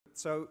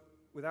So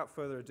without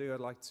further ado,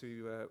 I'd like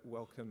to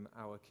welcome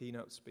our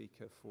keynote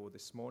speaker for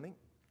this morning.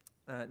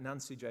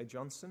 Nancy J.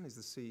 Johnson is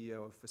the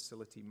CEO of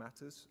Facility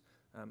Matters,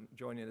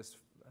 joining us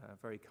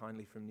very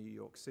kindly from New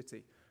York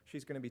City.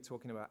 She's going to be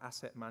talking about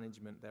asset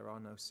management. There are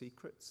no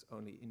secrets,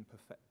 only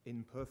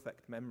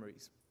imperfect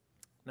memories.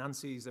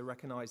 Nancy is a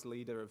recognized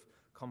leader of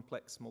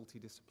complex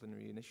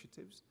multidisciplinary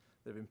initiatives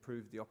that have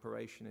improved the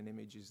operation and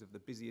images of the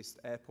busiest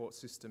airport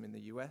system in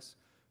the US,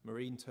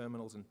 marine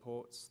terminals and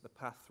ports, the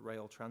PATH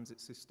rail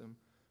transit system,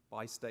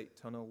 bi-state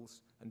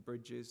tunnels and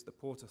bridges, the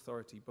Port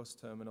Authority bus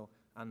terminal,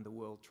 and the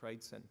World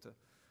Trade Center.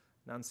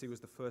 Nancy was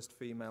the first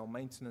female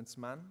maintenance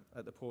man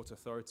at the Port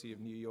Authority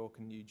of New York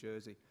and New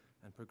Jersey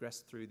and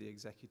progressed through the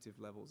executive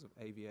levels of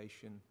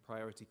aviation,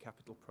 priority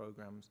capital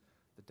programs,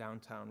 the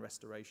downtown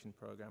restoration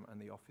program,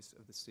 and the office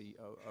of the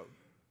COO.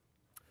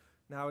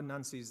 Now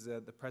Nancy's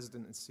the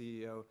president and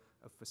CEO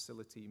of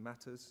Facility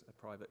Matters, a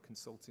private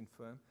consulting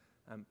firm.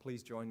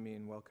 Please join me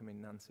in welcoming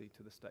Nancy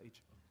to the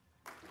stage.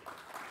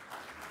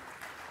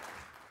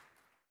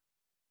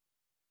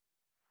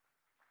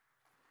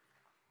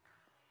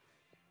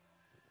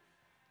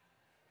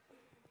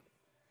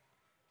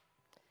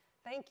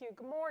 Thank you.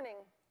 Good morning.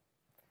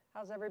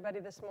 How's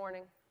everybody this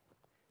morning?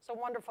 It's a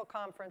wonderful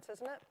conference,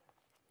 isn't it?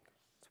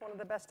 It's one of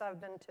the best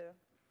I've been to.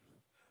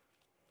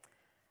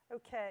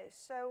 Okay,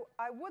 so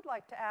I would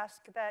like to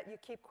ask that you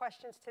keep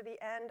questions to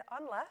the end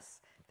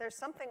unless there's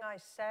something I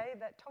say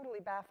that totally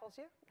baffles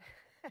you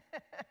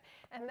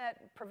and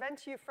that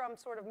prevents you from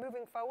sort of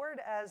moving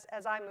forward as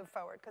I move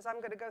forward, because I'm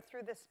going to go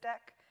through this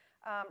deck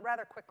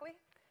rather quickly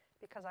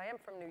because I am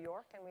from New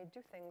York and we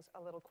do things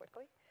a little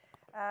quickly.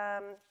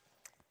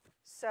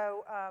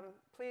 So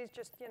please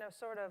just,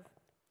 sort of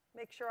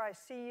make sure I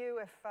see you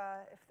if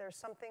there's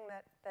something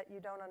that you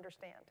don't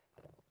understand.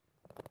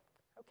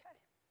 Okay.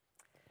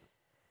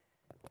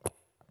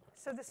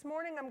 So this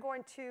morning I'm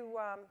going to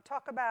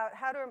talk about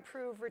how to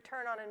improve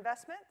return on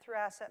investment through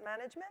asset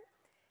management.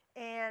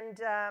 And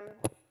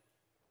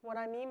what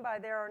I mean by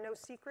there are no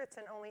secrets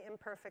and only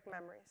imperfect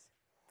memories.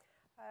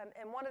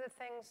 And one of the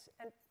things,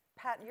 and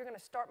Pat, you're going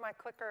to start my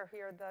clicker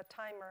here, the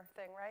timer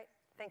thing, right?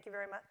 Thank you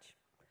very much.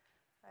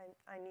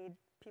 I need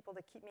people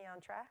to keep me on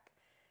track.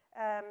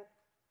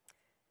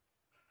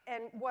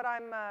 And what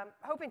I'm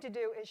hoping to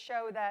do is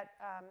show that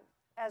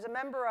as a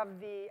member of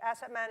the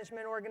asset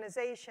management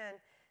organization,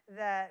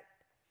 that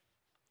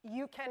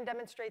you can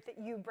demonstrate that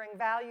you bring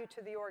value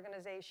to the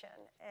organization,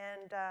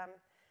 and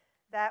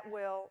that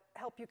will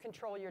help you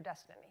control your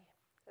destiny.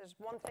 There's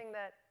one thing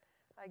that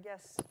I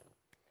guess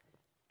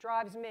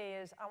drives me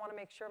is I want to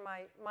make sure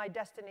my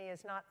destiny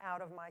is not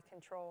out of my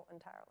control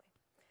entirely.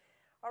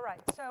 All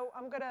right, so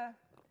I'm going to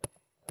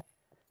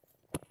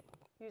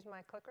use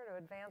my clicker to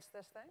advance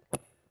this thing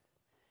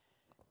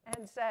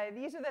and say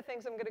these are the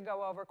things I'm going to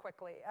go over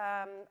quickly.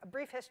 A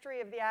brief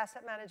history of the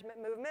asset management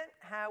movement,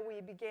 how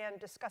we began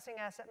discussing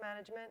asset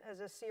management as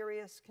a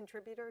serious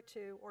contributor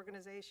to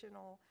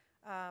organizational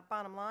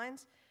bottom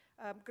lines.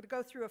 I'm going to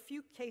go through a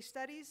few case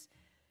studies,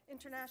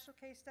 international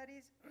case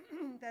studies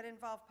that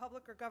involve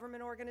public or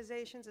government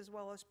organizations as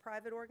well as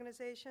private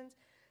organizations.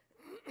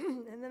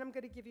 And then I'm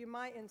going to give you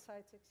my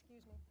insights,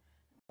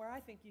 where I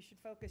think you should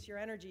focus your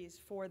energies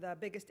for the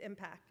biggest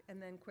impact,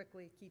 and then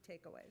quickly key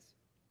takeaways.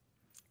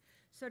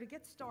 So to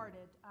get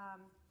started,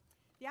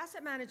 the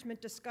asset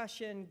management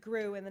discussion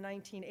grew in the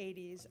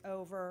 1980s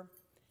over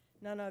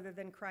none other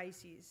than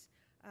crises.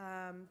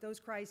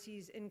 Those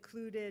crises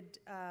included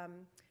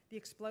the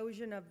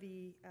explosion of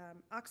the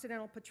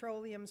Occidental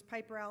Petroleum's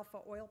Piper Alpha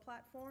oil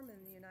platform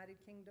in the United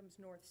Kingdom's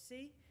North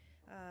Sea,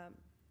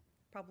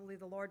 probably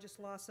the largest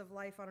loss of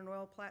life on an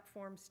oil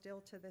platform still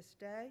to this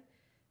day.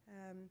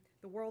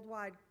 The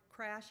worldwide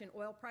crash in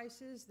oil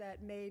prices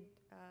that made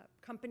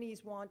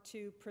companies want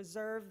to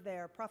preserve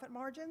their profit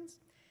margins,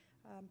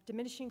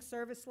 diminishing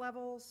service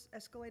levels,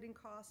 escalating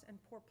costs, and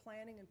poor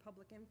planning in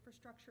public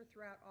infrastructure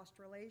throughout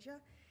Australasia.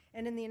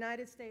 And in the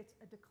United States,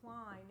 a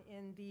decline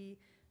in the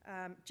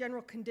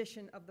general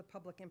condition of the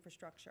public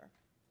infrastructure.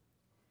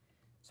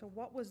 So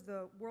what was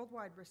the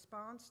worldwide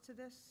response to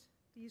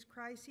these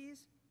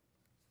crises?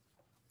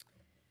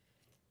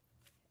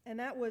 And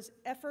that was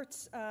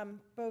efforts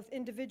both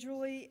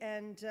individually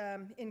and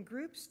in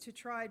groups to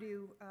try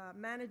to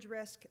manage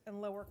risk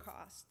and lower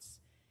costs.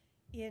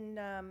 In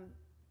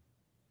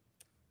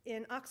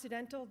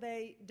Occidental,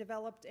 they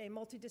developed a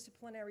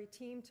multidisciplinary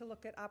team to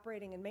look at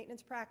operating and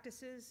maintenance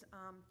practices,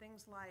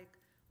 things like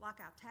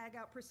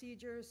lockout-tagout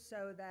procedures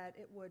so that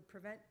it would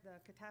prevent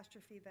the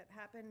catastrophe that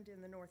happened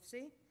in the North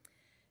Sea.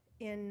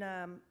 In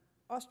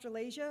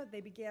Australasia, they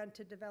began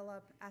to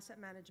develop asset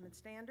management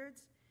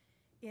standards.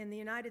 In the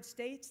United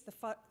States, the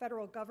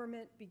federal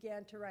government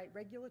began to write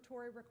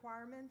regulatory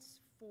requirements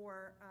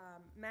for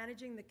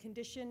managing the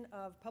condition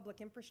of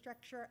public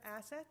infrastructure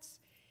assets,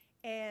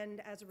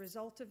 and as a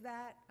result of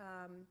that,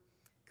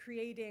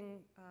 creating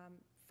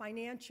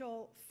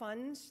financial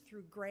funds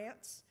through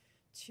grants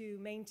to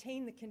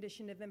maintain the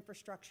condition of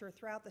infrastructure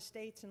throughout the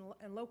states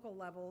and local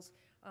levels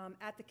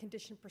at the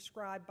condition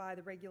prescribed by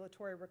the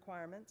regulatory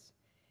requirements.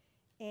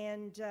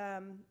 And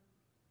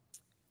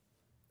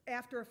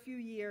after a few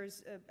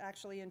years,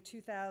 actually in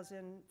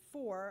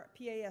 2004,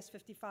 PAS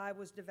 55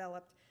 was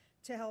developed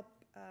to help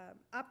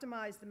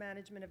optimize the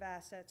management of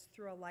assets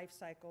through a life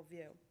cycle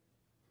view.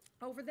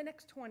 Over the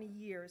next 20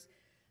 years,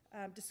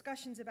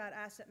 discussions about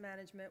asset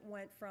management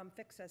went from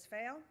fix as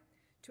fail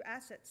to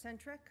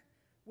asset-centric,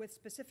 with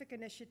specific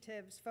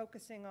initiatives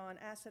focusing on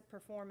asset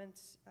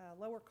performance,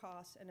 lower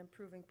costs, and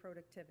improving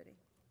productivity.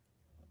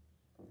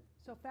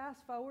 So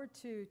fast forward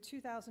to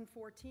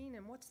 2014,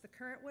 and what's the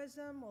current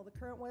wisdom? Well, the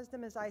current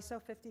wisdom is ISO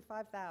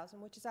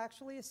 55000, which is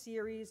actually a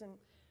series, and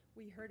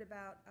we heard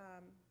about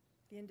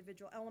the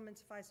individual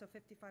elements of ISO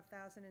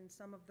 55000 in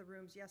some of the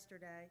rooms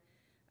yesterday.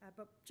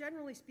 But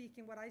generally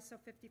speaking, what ISO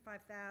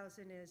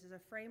 55000 is a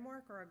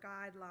framework or a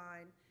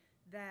guideline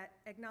that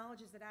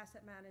acknowledges that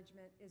asset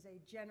management is a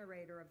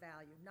generator of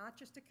value, not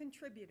just a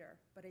contributor,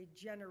 but a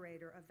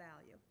generator of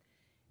value.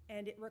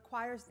 And it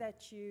requires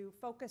that you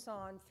focus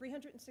on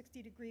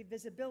 360-degree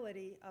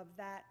visibility of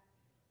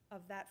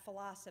that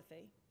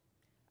philosophy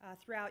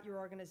throughout your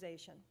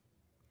organization.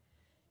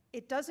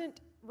 It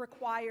doesn't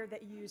require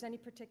that you use any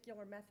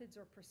particular methods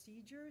or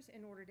procedures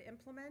in order to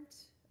implement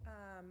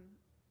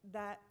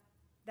that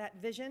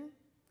vision,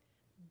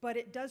 but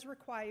it does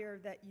require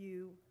that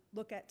you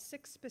look at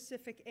 6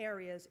 specific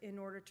areas in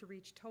order to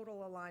reach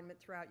total alignment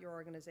throughout your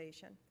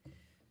organization.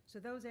 So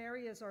those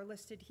areas are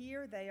listed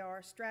here. They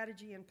are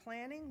strategy and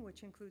planning,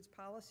 which includes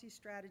policy,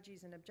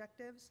 strategies, and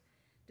objectives.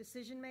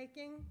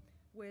 Decision-making,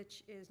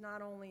 which is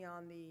not only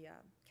on the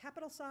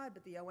capital side,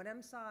 but the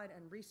O&M side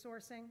and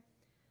resourcing.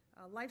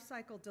 Life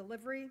cycle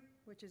delivery,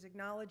 which is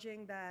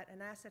acknowledging that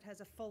an asset has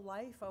a full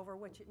life over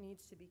which it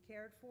needs to be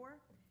cared for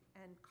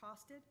and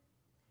costed.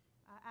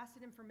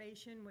 Asset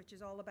information, which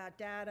is all about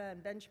data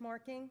and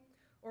benchmarking.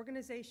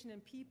 Organization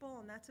and people,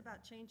 and that's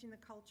about changing the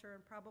culture,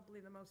 and probably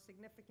the most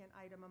significant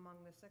item among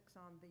the 6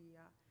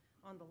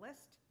 on the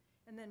list.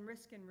 And then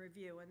risk and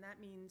review, and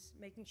that means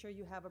making sure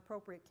you have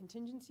appropriate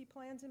contingency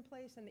plans in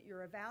place and that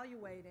you're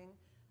evaluating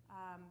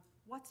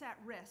what's at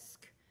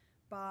risk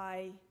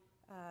by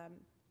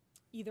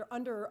either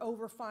under or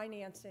over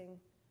financing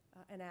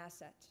an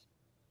asset.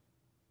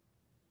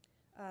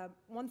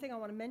 One thing I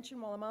want to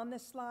mention while I'm on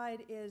this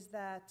slide is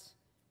that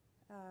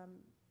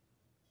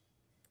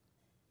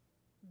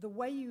the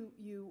way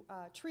you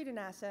treat an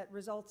asset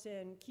results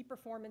in key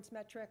performance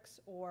metrics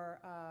or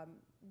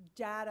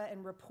data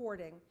and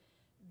reporting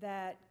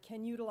that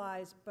can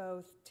utilize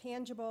both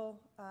tangible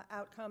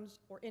outcomes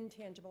or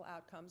intangible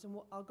outcomes. And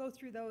I'll go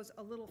through those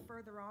a little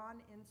further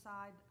on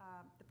inside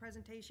the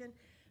presentation,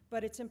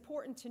 but it's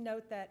important to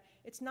note that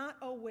it's not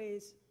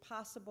always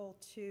possible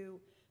to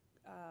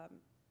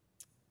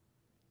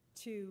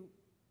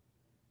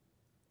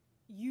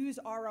use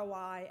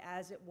ROI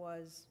as it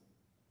was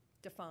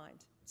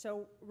defined.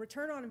 So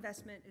return on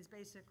investment is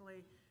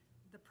basically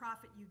the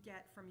profit you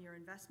get from your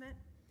investment,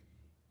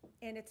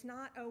 and it's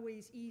not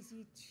always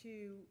easy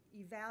to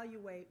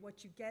evaluate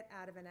what you get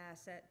out of an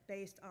asset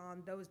based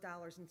on those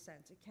dollars and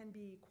cents. It can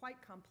be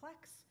quite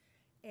complex,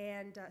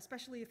 and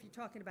especially if you're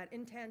talking about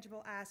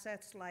intangible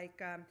assets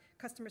like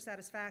customer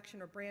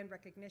satisfaction or brand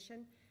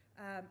recognition,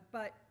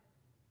 but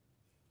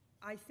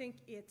I think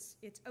it's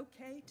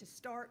okay to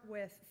start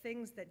with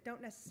things that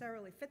don't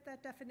necessarily fit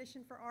that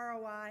definition for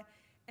ROI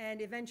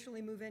and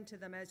eventually move into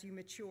them as you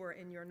mature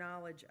in your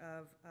knowledge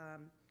of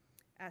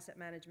asset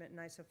management and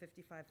ISO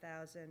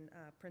 55000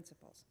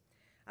 principles.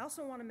 I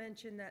also want to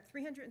mention that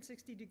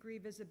 360-degree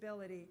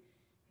visibility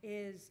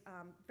is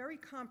very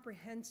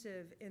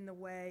comprehensive in the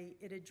way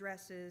it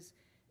addresses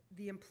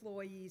the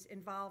employee's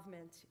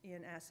involvement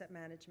in asset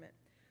management.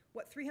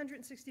 What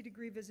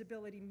 360-degree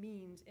visibility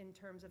means in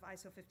terms of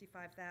ISO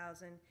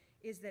 55000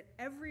 is that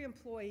every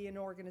employee in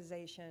an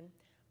organization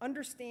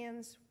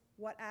understands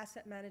what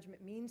asset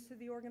management means to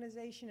the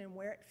organization and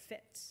where it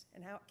fits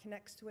and how it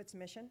connects to its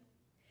mission.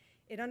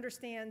 It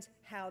understands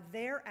how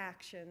their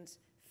actions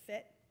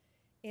fit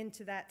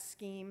into that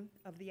scheme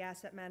of the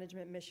asset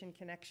management mission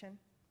connection.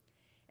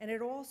 And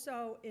it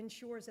also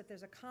ensures that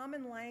there's a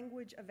common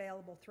language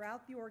available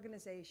throughout the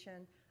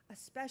organization,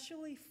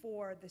 especially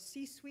for the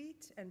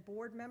C-suite and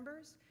board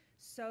members,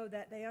 so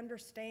that they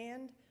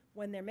understand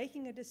when they're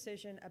making a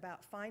decision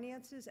about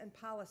finances and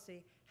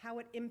policy, how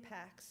it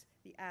impacts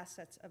the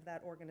assets of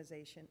that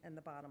organization and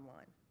the bottom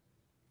line.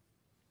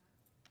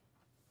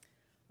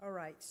 All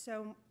right,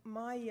 so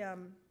my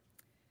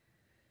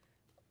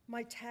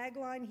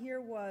tagline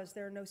here was,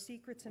 there are no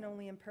secrets and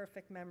only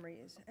imperfect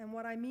memories. And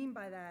what I mean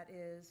by that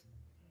is,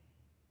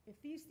 if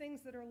these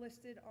things that are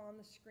listed on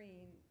the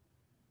screen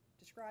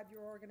describe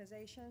your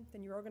organization,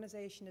 then your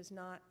organization is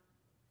not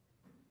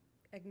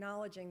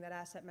acknowledging that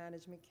asset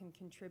management can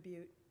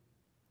contribute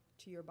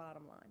to your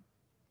bottom line.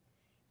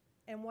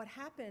 And what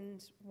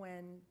happens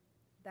when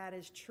that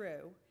is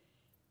true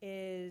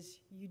is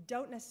you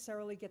don't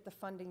necessarily get the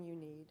funding you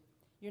need.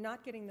 You're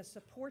not getting the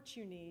support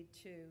you need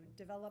to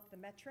develop the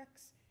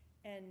metrics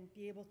and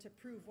be able to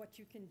prove what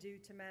you can do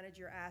to manage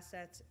your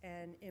assets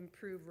and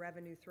improve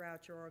revenue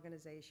throughout your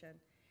organization.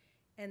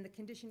 And the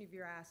condition of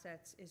your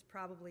assets is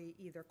probably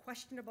either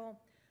questionable,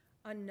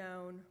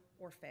 unknown,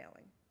 or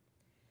failing.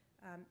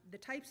 The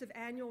types of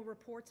annual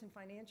reports and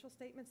financial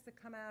statements that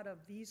come out of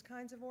these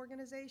kinds of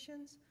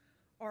organizations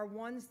are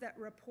ones that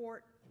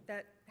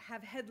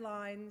have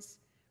headlines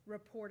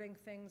reporting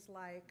things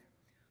like,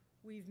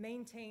 we've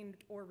maintained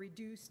or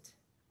reduced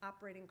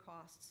operating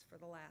costs for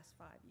the last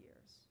 5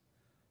 years,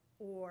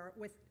 or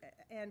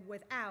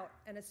without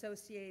an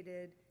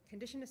associated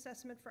condition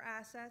assessment for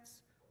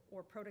assets,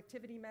 or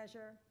productivity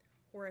measure,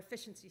 or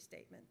efficiency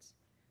statement.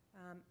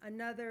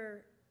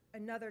 Another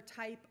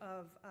type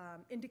of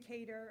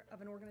indicator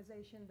of an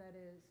organization that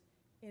is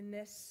in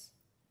this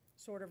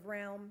sort of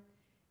realm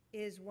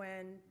is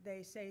when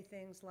they say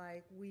things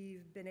like,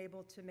 we've been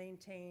able to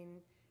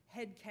maintain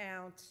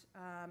headcount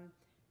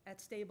at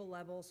stable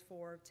levels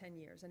for 10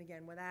 years. And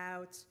again,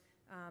 without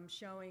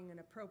showing an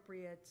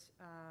appropriate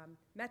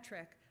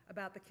metric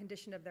about the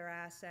condition of their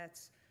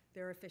assets,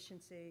 their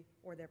efficiency,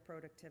 or their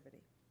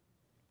productivity.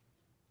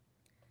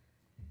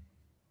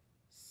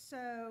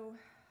 So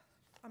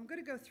I'm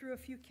going to go through a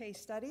few case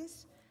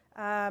studies.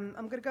 I'm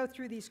going to go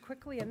through these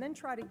quickly and then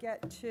try to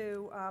get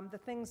to the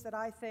things that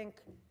I think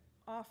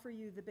offer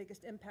you the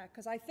biggest impact,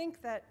 because I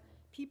think that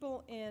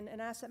people in an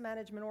asset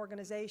management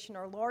organization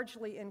are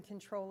largely in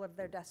control of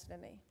their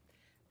destiny.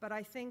 But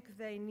I think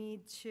they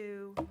need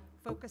to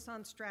focus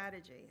on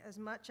strategy as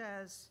much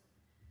as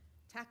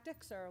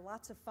tactics are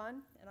lots of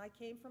fun, and I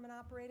came from an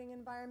operating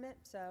environment,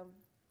 so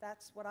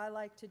that's what I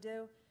like to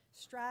do.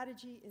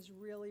 Strategy is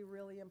really,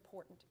 really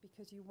important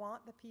because you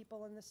want the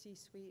people in the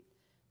C-suite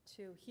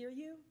to hear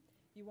you,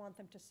 you want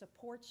them to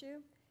support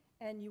you,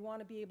 and you want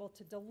to be able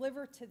to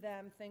deliver to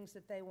them things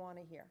that they want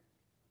to hear.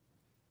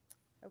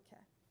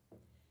 Okay.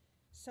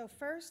 So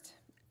first,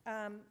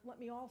 let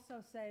me also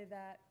say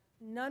that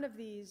none of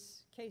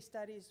these case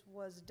studies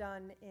was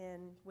done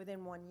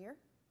within 1 year.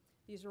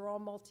 These are all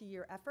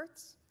multi-year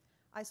efforts.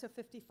 ISO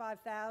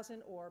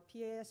 55000 or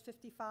PAS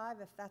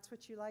 55, if that's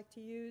what you like to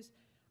use,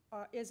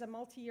 is a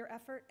multi-year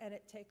effort, and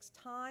it takes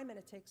time and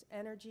it takes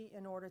energy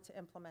in order to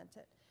implement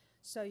it.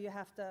 So you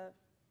have to,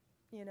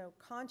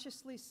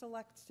 consciously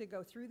select to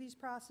go through these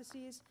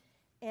processes,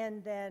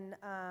 and then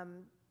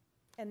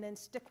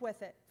stick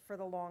with it for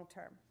the long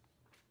term.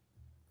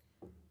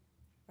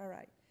 All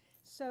right.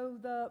 So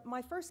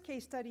my first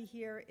case study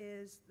here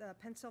is the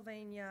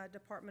Pennsylvania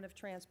Department of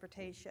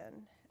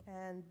Transportation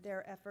and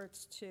their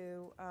efforts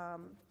to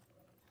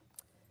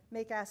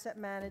make asset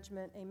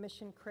management a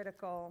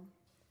mission-critical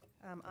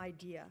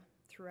idea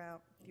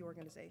throughout the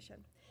organization.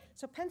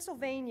 So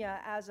Pennsylvania,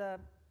 as a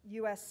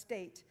U.S.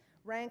 state,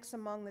 ranks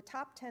among the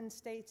top 10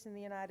 states in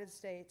the United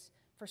States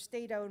for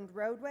state-owned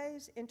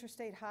roadways,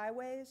 interstate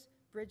highways,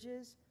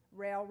 bridges,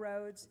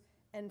 railroads,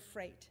 and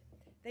freight.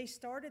 They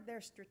started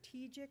their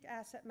strategic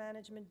asset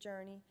management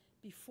journey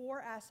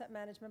before asset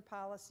management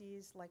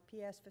policies like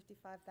PAS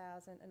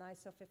 55000 and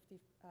ISO 50,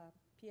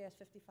 PAS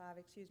 55,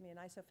 and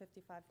ISO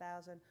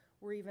 55000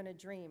 were even a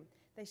dream.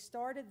 They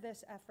started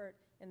this effort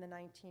in the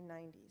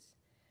 1990s.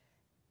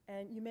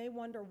 And you may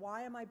wonder,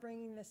 why am I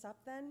bringing this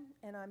up then?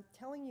 And I'm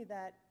telling you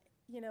that,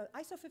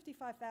 ISO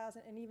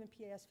 55000 and even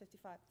PAS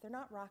 55, they're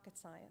not rocket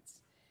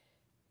science.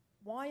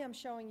 Why I'm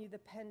showing you the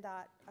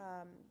PennDOT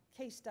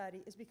case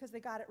study is because they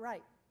got it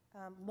right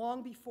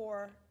long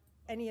before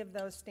any of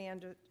those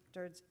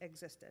standards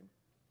existed.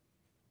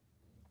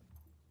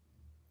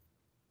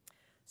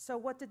 So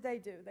what did they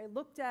do? They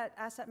looked at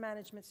asset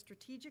management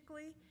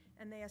strategically,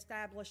 and they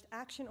established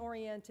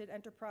action-oriented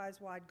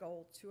enterprise-wide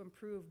goals to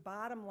improve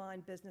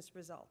bottom-line business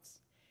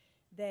results.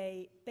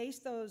 They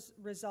based those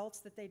results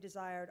that they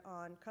desired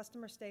on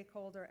customer,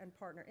 stakeholder, and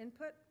partner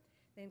input.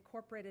 They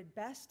incorporated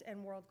best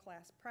and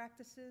world-class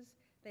practices.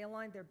 They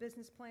aligned their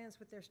business plans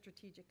with their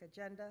strategic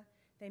agenda.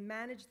 They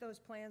managed those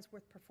plans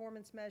with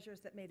performance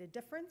measures that made a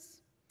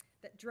difference,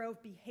 that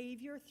drove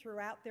behavior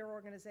throughout their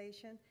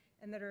organization,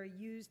 and that are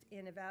used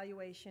in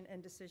evaluation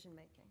and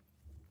decision-making.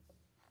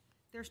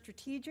 Their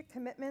strategic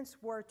commitments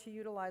were to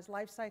utilize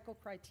life cycle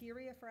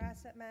criteria for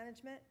asset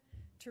management,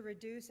 to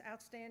reduce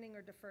outstanding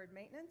or deferred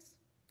maintenance,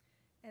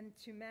 and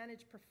to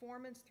manage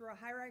performance through a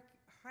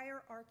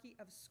hierarchy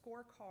of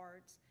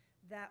scorecards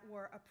that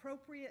were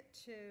appropriate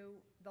to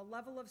the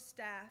level of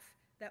staff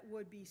that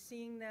would be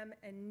seeing them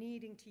and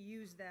needing to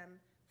use them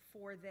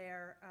for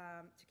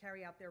to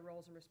carry out their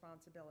roles and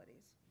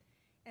responsibilities.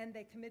 And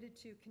they committed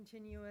to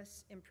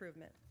continuous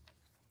improvement.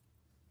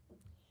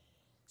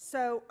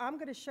 So I'm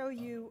going to show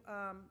you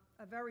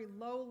a very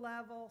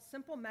low-level,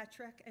 simple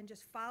metric and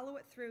just follow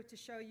it through to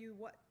show you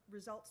what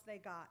results they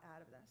got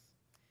out of this.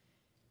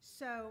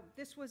 So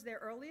this was their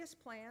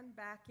earliest plan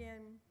back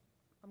in,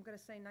 I'm going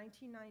to say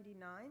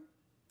 1999.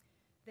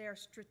 Their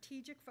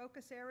strategic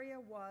focus area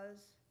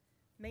was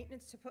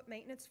maintenance, to put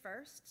maintenance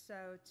first,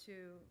 so to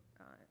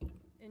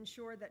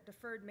ensure that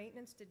deferred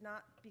maintenance did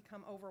not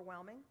become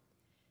overwhelming.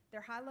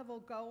 Their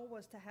high-level goal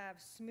was to have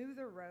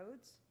smoother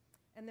roads,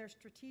 and their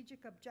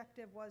strategic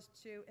objective was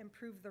to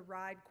improve the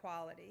ride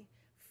quality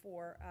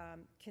for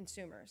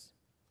consumers.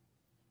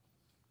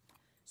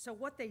 So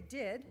what they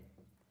did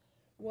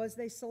was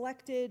they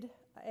selected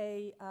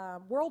a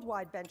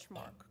worldwide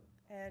benchmark,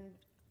 and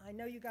I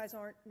know you guys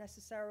aren't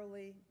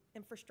necessarily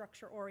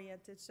infrastructure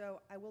oriented,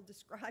 so I will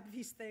describe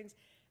these things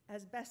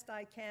as best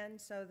I can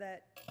so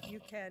that you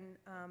can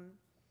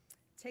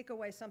take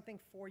away something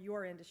for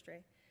your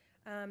industry.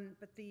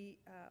 But the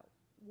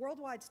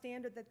worldwide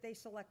standard that they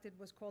selected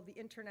was called the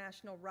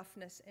International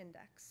Roughness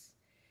Index.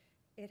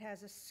 It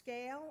has a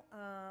scale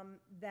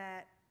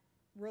that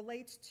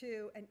relates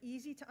to an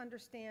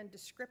easy-to-understand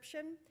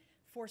description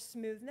for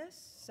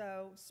smoothness,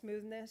 so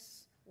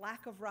smoothness,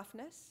 lack of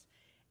roughness,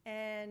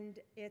 and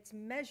it's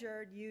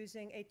measured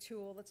using a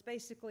tool that's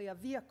basically a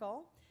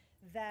vehicle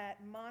that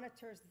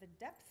monitors the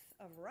depth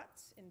of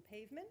ruts in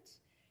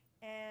pavement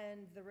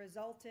and the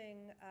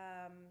resulting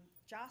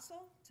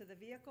jostle to the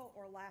vehicle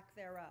or lack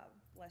thereof.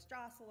 Less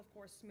jostle, of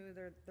course,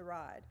 smoother the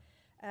ride.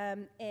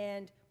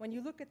 And when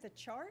you look at the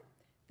chart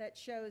that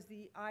shows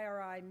the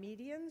IRI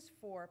medians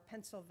for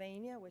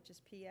Pennsylvania, which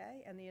is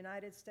PA, and the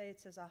United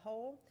States as a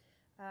whole,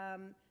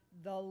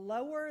 the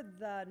lower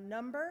the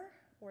number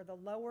or the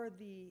lower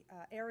the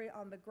area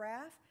on the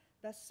graph,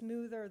 the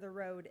smoother the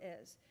road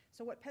is.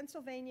 So what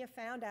Pennsylvania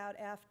found out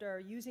after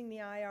using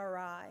the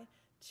IRI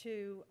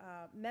to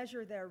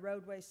measure their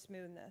roadway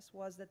smoothness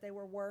was that they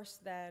were worse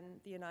than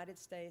the United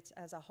States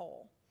as a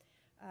whole.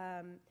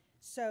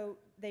 So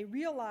they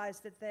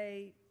realized that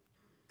they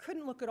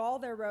couldn't look at all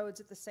their roads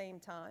at the same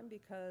time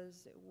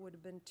because it would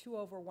have been too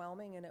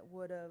overwhelming and it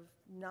would have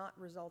not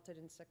resulted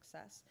in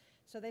success.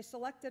 So they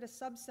selected a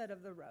subset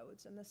of the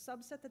roads, and the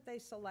subset that they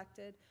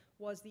selected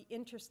was the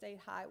interstate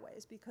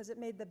highways because it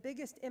made the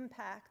biggest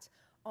impact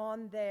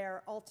on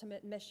their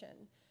ultimate mission.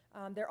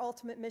 Their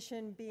ultimate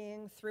mission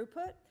being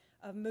throughput,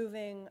 of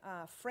moving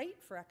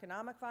freight for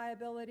economic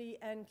viability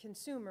and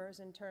consumers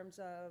in terms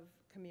of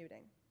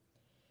commuting.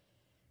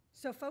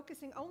 So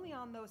focusing only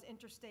on those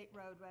interstate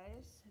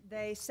roadways,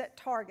 they set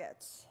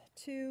targets,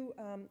 two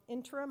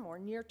interim or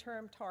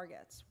near-term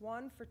targets,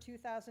 one for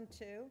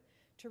 2002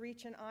 to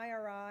reach an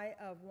IRI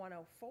of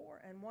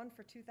 104 and one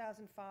for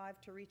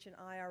 2005 to reach an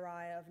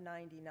IRI of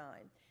 99.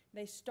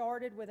 They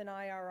started with an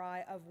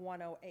IRI of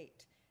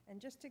 108. And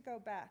just to go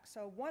back,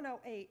 so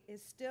 108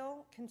 is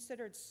still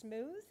considered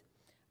smooth,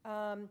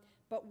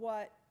 but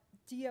what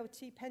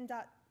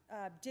PennDOT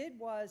did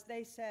was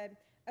they said,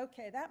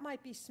 okay, that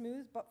might be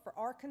smooth, but for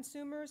our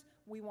consumers,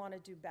 we want to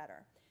do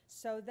better.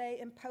 So they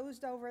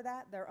imposed over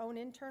that their own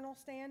internal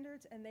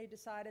standards, and they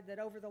decided that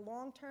over the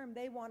long term,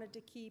 they wanted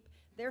to keep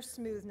their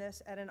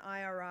smoothness at an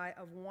IRI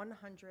of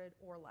 100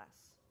 or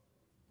less.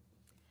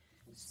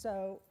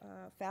 So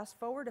fast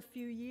forward a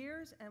few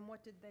years, and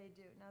what did they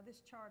do? Now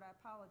this chart, I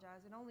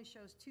apologize, it only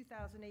shows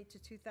 2008 to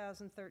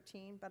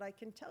 2013, but I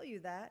can tell you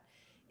that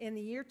in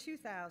the year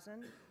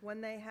 2000, when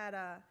they had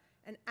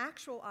an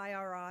actual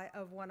IRI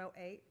of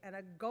 108 and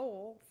a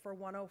goal for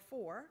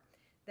 104,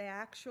 they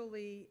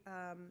actually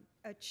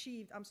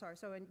achieved,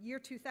 so in year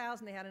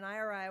 2000 they had an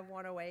IRI of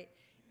 108.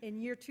 In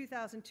year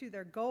 2002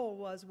 their goal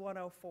was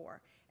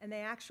 104, and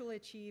they actually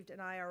achieved an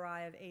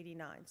IRI of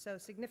 89, so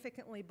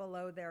significantly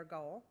below their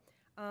goal.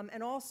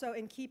 And also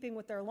in keeping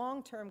with their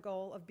long-term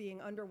goal of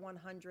being under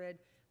 100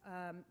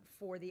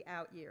 for the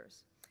out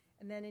years.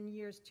 And then in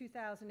years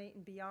 2008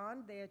 and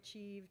beyond, they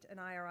achieved an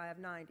IRI of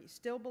 90,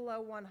 still below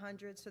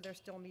 100, so they're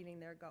still meeting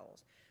their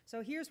goals.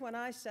 So here's when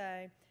I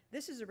say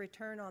this is a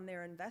return on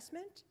their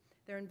investment.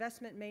 Their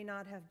investment may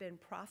not have been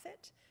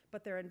profit,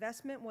 but their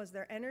investment was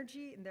their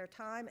energy and their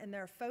time and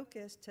their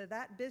focus to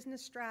that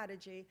business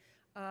strategy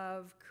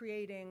of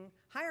creating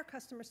higher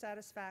customer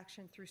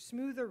satisfaction through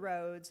smoother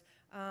roads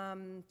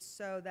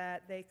so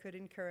that they could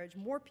encourage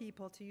more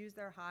people to use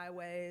their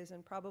highways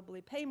and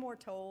probably pay more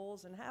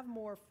tolls and have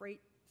more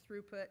freight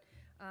throughput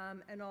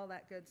and all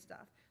that good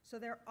stuff. So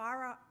their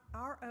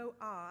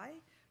ROI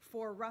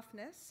for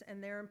roughness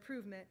and their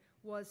improvement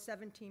was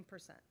 17%.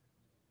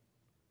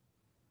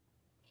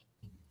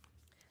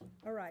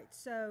 All right,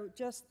 so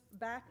just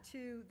back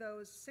to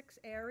those 6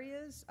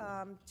 areas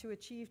to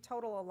achieve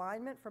total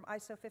alignment from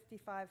ISO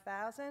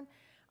 55000.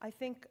 I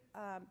think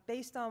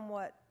based on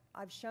what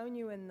I've shown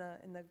you in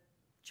the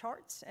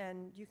charts,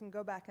 and you can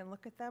go back and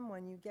look at them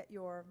when you get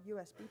your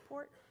USB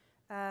port,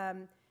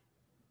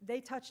 they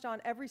touched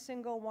on every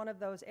single one of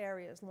those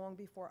areas long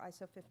before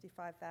ISO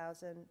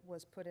 55000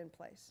 was put in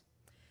place.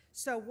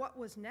 So what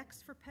was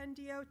next for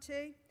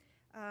PennDOT?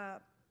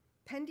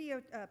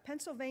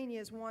 Pennsylvania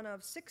is one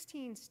of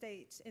 16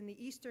 states in the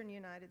eastern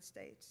United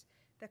States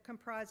that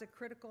comprise a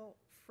critical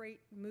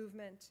freight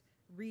movement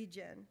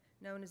region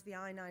known as the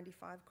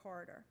I-95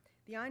 corridor.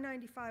 The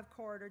I-95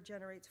 corridor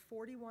generates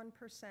 41%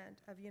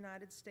 of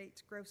United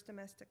States gross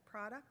domestic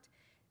product,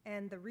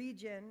 and the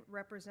region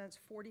represents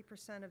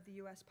 40% of the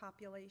U.S.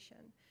 population.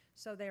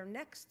 So their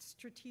next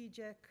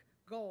strategic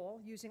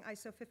goal, using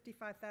ISO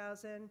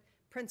 55000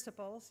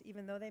 principles,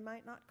 even though they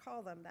might not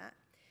call them that,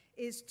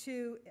 is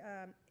to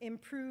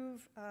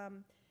improve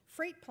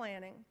freight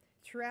planning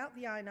throughout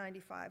the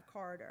I-95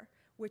 corridor,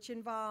 which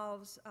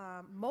involves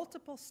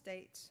multiple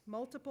states,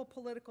 multiple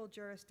political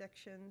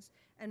jurisdictions,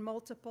 and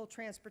multiple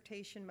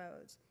transportation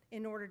modes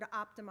in order to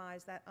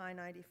optimize that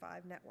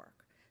I-95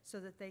 network so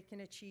that they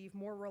can achieve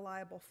more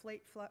reliable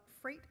freight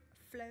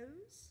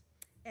flows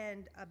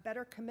and a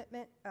better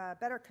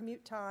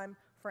commute time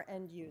for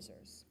end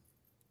users.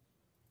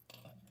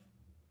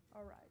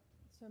 All right,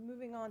 so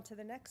moving on to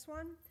the next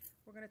one,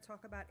 we're going to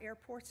talk about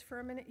airports for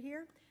a minute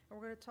here, and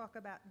we're going to talk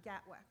about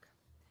Gatwick.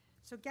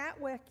 So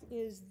Gatwick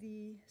is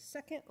the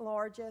second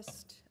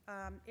largest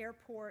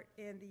airport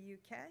in the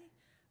UK,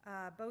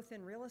 both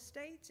in real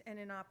estate and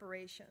in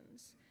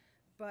operations.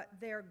 But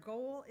their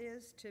goal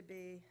is to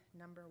be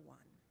number one.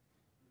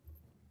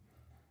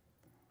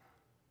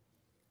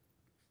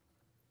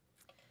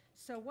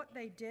 So what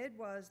they did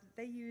was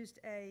they used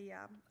a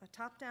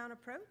top-down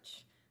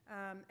approach.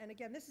 And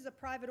again, this is a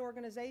private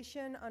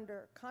organization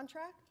under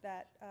contract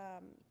that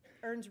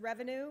earns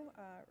revenue,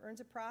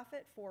 earns a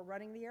profit for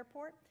running the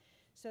airport.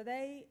 So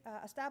they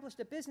established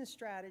a business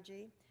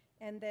strategy,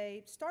 and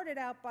they started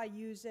out by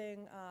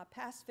using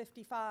PAS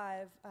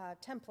 55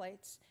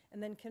 templates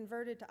and then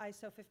converted to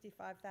ISO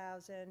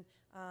 55000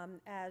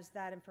 as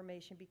that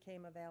information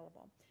became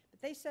available.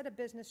 But they set a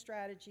business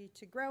strategy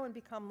to grow and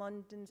become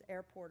London's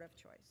airport of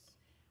choice.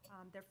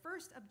 Their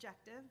first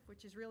objective,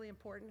 which is really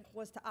important,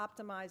 was to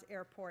optimize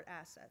airport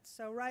assets.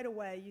 So right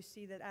away, you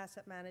see that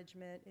asset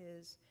management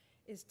is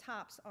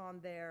tops on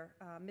their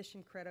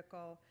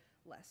mission-critical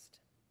list.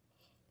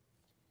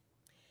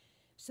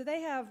 So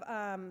they have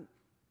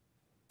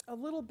a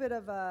little bit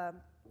of a,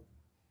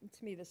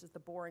 to me, this is the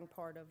boring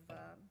part of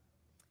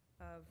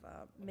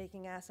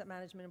making asset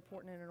management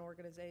important in an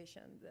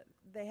organization.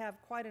 They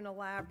have quite an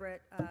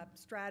elaborate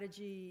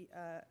strategy,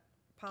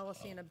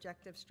 policy, and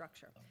objective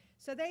structure.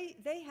 So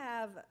they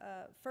have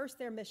first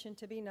their mission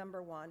to be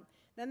number one.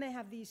 Then they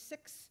have these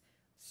 6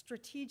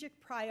 strategic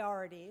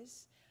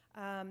priorities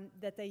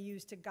that they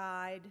use to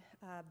guide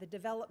the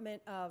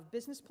development of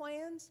business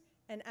plans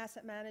and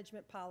asset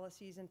management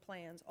policies and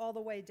plans, all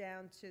the way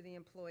down to the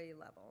employee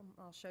level.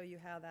 I'll show you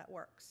how that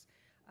works.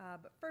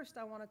 But first,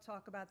 I want to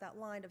talk about that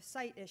line of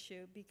sight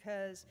issue,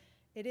 because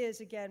it is,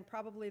 again,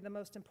 probably the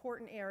most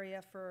important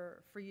area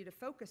for you to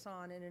focus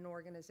on in an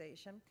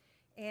organization.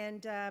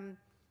 And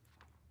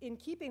in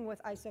keeping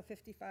with ISO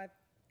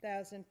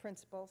 55000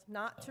 principles,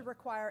 not to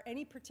require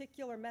any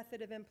particular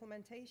method of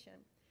implementation,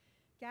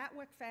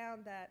 Gatwick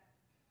found that,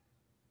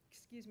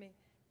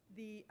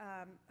 the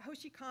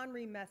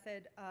Hoshi-Conry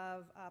method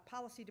of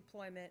policy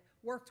deployment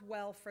worked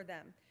well for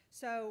them.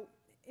 So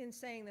in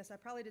saying this, I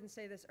probably didn't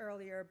say this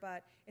earlier,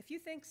 but if you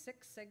think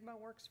Six Sigma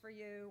works for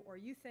you, or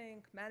you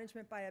think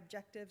management by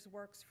objectives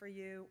works for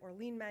you, or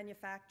lean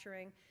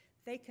manufacturing,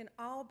 they can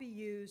all be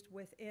used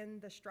within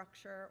the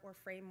structure or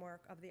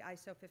framework of the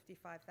ISO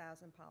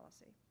 55000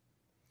 policy.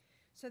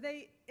 So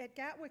at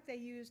Gatwick, they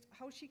used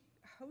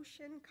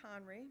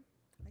Hoshi-Conry,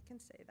 I can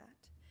say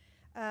that,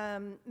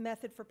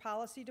 method for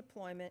policy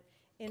deployment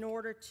in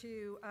order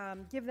to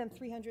give them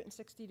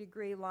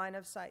 360-degree line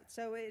of sight.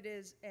 So it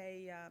is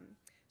a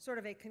sort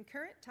of a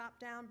concurrent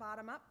top-down,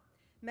 bottom-up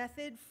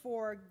method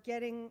for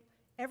getting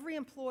every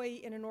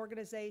employee in an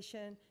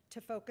organization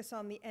to focus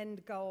on the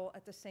end goal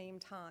at the same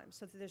time,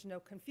 so that there's no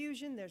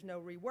confusion, there's no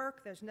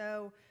rework, there's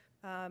no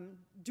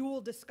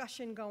dual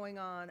discussion going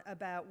on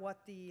about what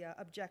the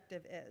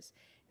objective is.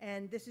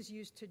 And this is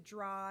used to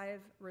drive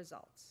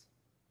results.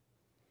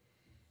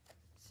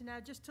 So now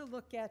just to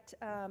look at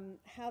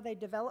how they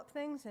develop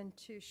things, and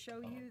to show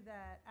you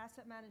that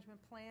asset management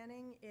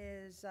planning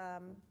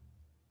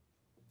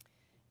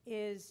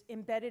is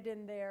embedded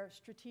in their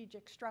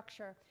strategic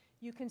structure.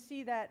 You can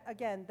see that,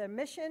 again, the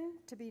mission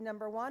to be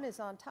number one is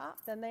on top.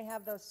 Then they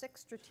have those 6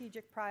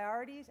 strategic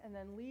priorities, and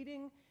then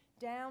leading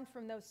down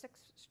from those 6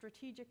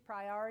 strategic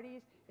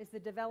priorities is the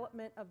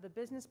development of the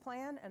business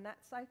plan and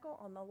that cycle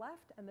on the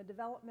left, and the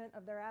development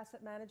of their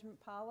asset management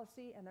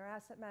policy and their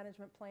asset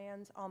management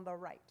plans on the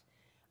right.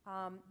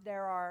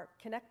 There are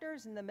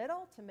connectors in the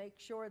middle to make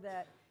sure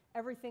that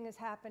everything is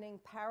happening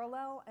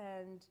parallel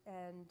and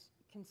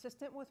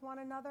consistent with one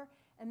another.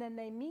 And then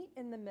they meet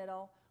in the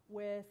middle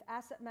with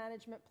asset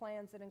management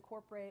plans that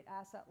incorporate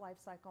asset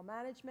lifecycle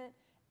management,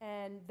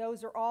 and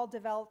those are all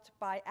developed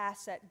by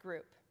asset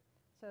group.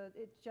 So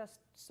it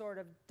just sort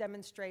of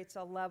demonstrates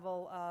a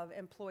level of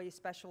employee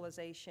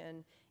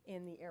specialization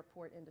in the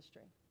airport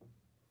industry.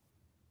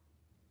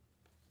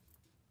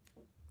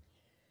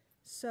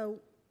 So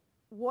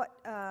what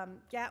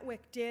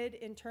Gatwick did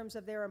in terms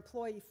of their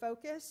employee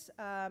focus,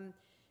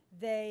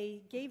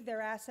 they gave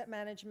their asset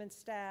management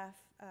staff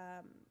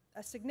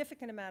a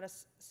significant amount of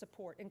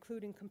support,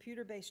 including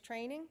computer-based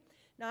training,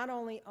 not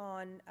only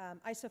on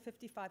ISO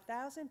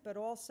 55000, but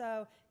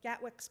also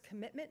Gatwick's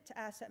commitment to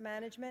asset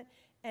management,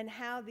 and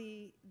how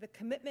the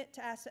commitment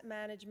to asset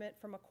management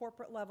from a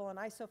corporate level and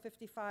ISO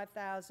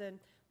 55000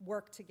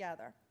 work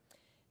together.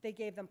 They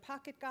gave them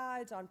pocket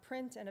guides on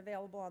print and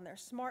available on their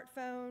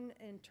smartphone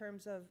in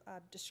terms of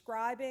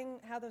describing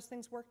how those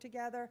things work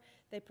together.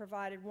 They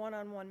provided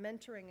one-on-one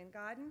mentoring and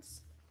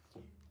guidance.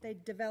 They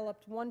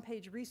developed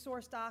one-page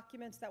resource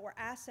documents that were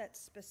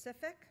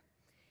asset-specific,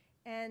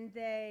 and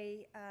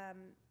they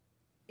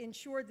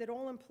ensured that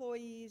all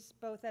employees,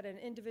 both at an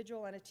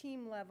individual and a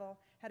team level,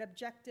 had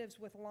objectives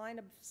with line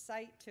of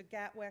sight to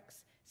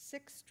Gatwick's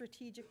 6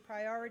 strategic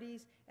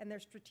priorities and their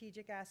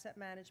strategic asset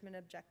management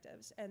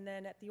objectives. And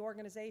then at the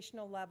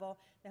organizational level,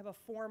 they have a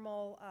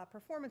formal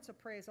performance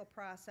appraisal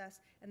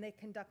process, and they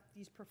conduct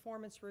these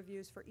performance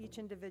reviews for each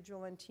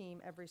individual and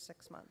team every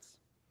 6 months.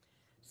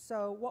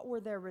 So what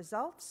were their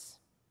results?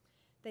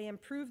 They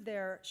improved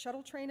their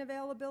shuttle train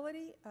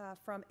availability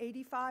from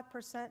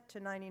 85% to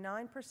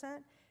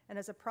 99%. And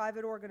as a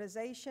private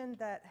organization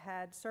that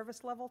had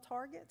service level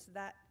targets,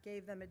 that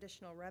gave them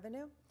additional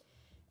revenue.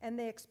 And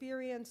they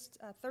experienced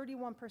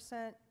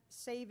 31%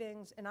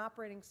 savings in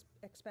operating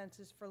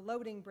expenses for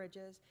loading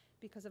bridges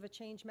because of a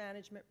change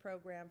management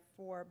program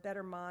for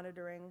better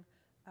monitoring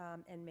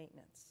and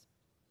maintenance.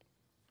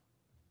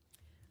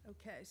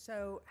 Okay,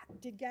 so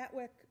did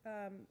Gatwick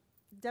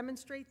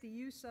demonstrate the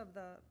use of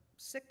the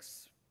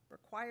 6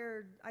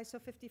 required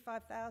ISO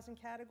 55000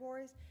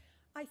 categories?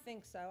 I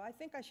think so. I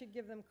think I should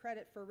give them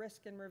credit for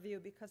risk and review,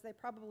 because they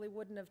probably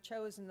wouldn't have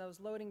chosen those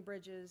loading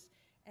bridges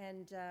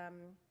and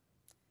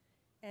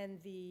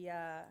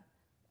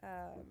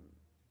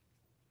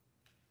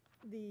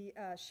the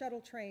shuttle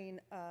train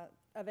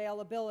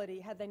availability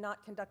had they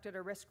not conducted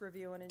a risk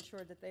review and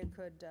ensured that they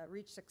could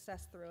reach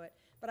success through it.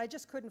 But I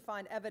just couldn't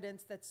find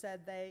evidence that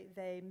said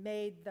they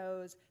made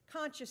those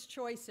conscious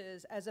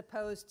choices, as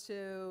opposed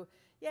to,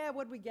 yeah,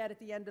 what did we get at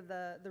the end of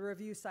the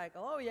review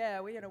cycle? Oh yeah,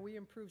 we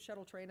improved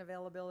shuttle train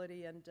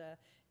availability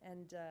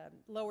and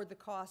lowered the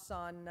costs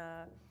on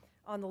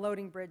the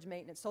loading bridge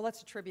maintenance. So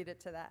let's attribute it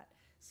to that.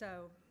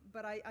 So,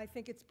 but I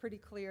think it's pretty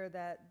clear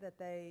that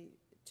they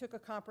took a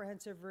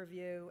comprehensive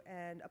review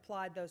and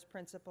applied those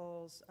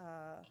principles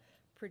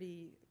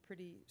pretty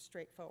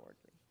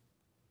straightforwardly.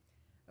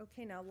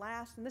 Okay, now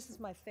last, and this is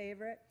my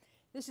favorite,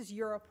 this is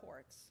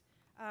Euroports.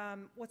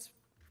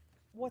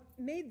 What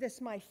made this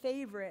my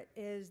favorite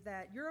is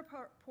that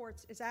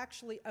Euroports is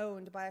actually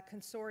owned by a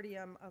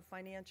consortium of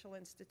financial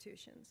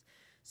institutions.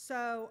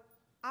 So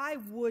I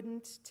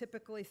wouldn't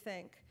typically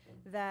think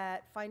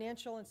that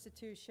financial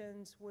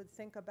institutions would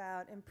think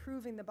about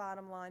improving the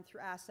bottom line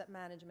through asset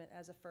management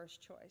as a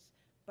first choice,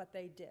 but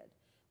they did.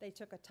 They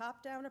took a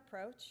top-down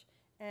approach,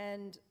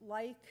 and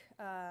like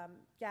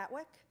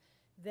Gatwick,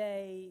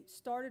 they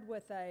started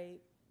with a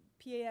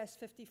PAS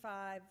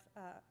 55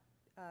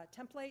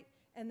 template,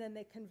 and then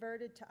they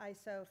converted to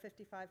ISO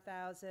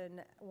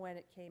 55000 when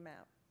it came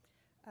out.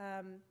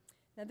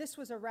 Now this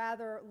was a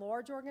rather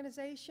large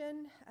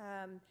organization,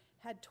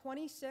 had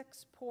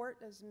 26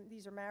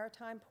 these are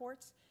maritime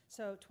ports,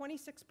 so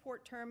 26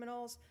 port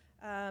terminals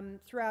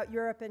throughout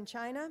Europe and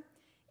China,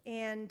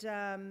 and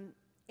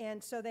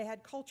so they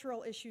had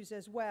cultural issues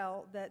as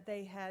well that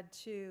they had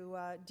to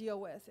deal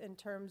with in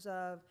terms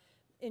of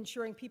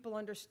ensuring people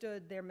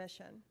understood their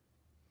mission.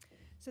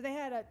 So they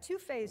had a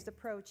 2-phased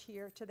approach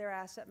here to their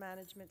asset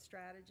management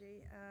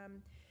strategy.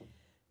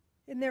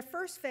 In their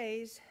first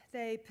phase,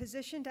 they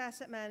positioned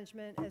asset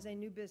management as a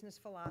new business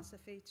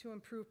philosophy to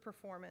improve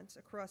performance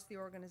across the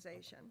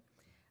organization.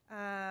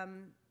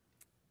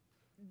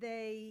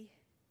 They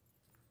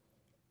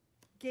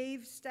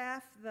gave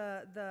staff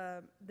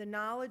the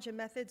knowledge and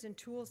methods and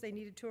tools they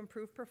needed to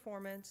improve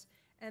performance,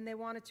 and they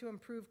wanted to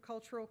improve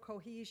cultural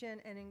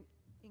cohesion and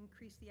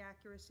increase the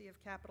accuracy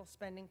of capital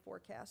spending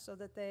forecasts, so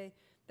that they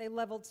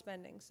leveled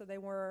spending, so they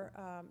were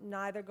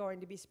neither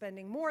going to be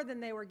spending more than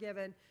they were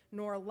given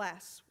nor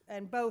less.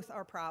 And both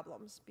are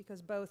problems,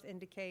 because both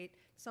indicate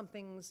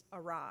something's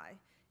awry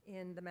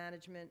in the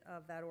management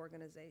of that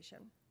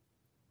organization.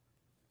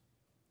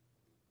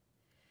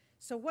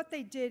 So what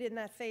they did in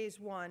that phase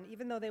 1,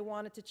 even though they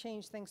wanted to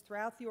change things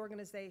throughout the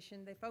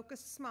organization, they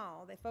focused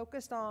small. They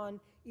focused on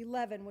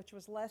 11, which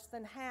was less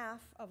than half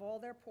of all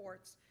their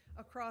ports,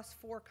 across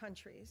 4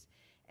 countries.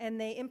 And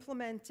they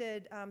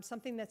implemented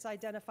something that's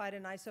identified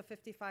in ISO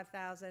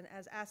 55000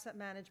 as asset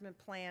management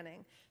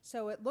planning.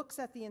 So it looks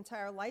at the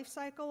entire life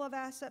cycle of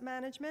asset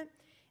management,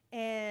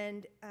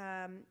 and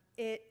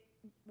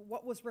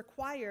what was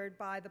required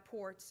by the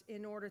ports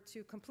in order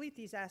to complete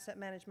these asset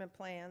management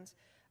plans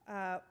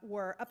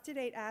were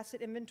up-to-date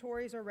asset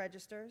inventories or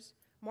registers,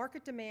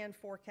 market demand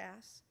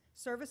forecasts,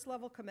 service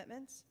level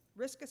commitments,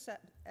 risk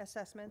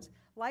assessments,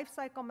 life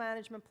cycle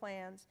management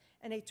plans,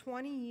 and a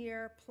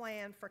 20-year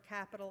plan for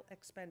capital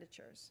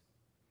expenditures.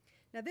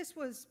 Now this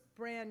was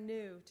brand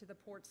new to the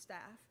port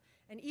staff,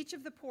 and each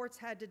of the ports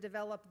had to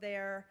develop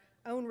their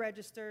own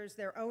registers,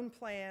 their own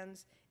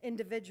plans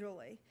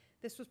individually.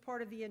 This was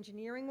part of the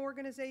engineering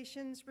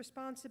organization's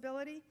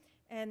responsibility,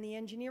 and the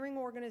engineering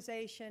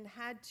organization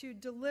had to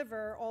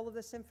deliver all of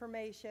this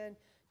information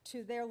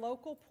to their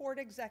local port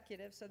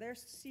executive, so their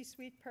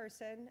C-suite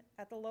person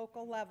at the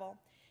local level.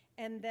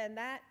 And then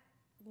that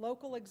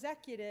local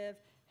executive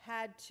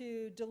had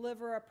to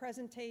deliver a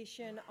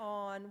presentation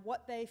on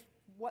what they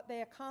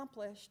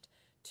accomplished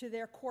to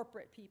their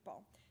corporate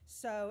people.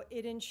 So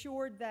it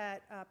ensured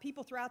that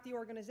people throughout the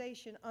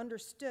organization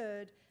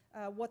understood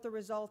what the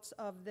results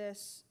of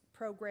this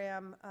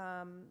program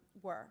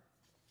were.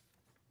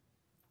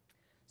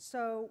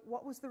 So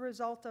what was the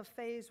result of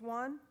phase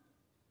 1?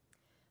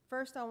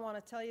 First, I want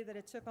to tell you that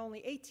it took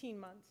only 18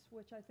 months,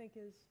 which I think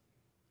is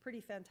pretty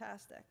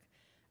fantastic.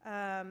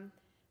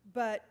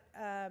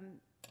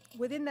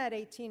 Within that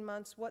 18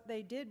 months, what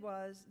they did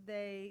was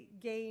they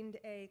gained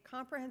a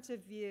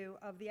comprehensive view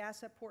of the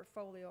asset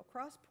portfolio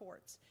across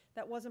ports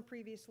that wasn't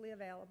previously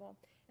available,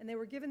 and they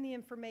were given the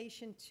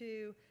information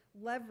to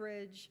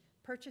leverage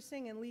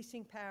purchasing and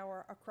leasing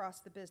power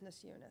across the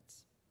business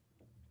units.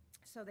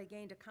 So they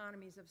gained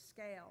economies of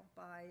scale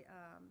by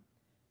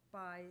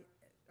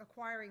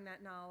acquiring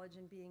that knowledge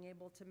and being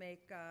able to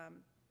make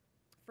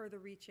further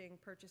reaching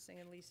purchasing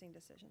and leasing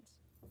decisions.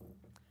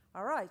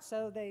 All right,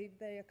 so they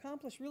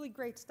accomplished really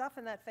great stuff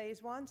in that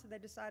phase 1, so they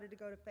decided to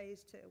go to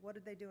phase 2. What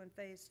did they do in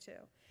phase 2?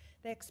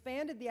 They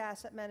expanded the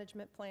asset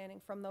management planning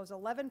from those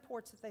 11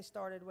 ports that they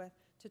started with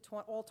to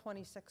all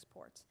 26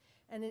 ports.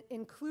 And it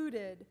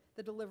included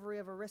the delivery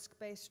of a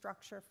risk-based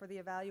structure for the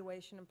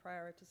evaluation and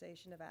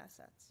prioritization of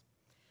assets.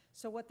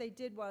 So what they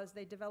did was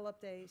they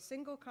developed a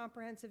single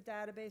comprehensive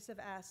database of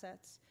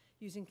assets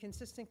using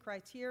consistent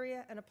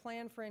criteria and a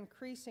plan for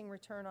increasing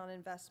return on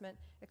investment,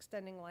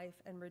 extending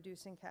life, and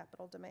reducing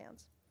capital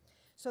demands.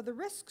 So the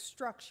risk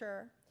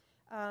structure,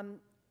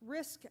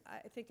 risk,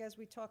 I think as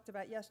we talked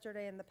about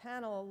yesterday in the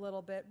panel a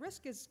little bit,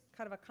 risk is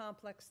kind of a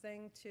complex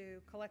thing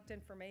to collect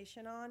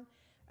information on.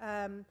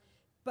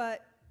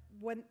 But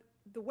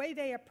the way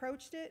they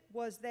approached it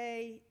was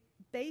they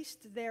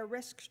based their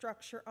risk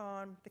structure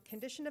on the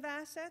condition of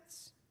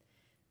assets,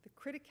 the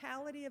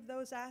criticality of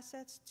those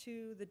assets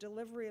to the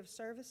delivery of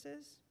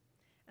services,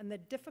 and the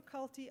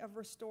difficulty of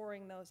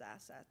restoring those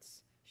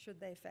assets should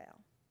they fail.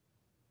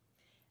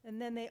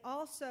 And then they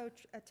also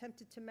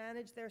attempted to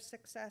manage their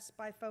success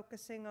by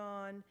focusing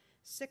on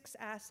 6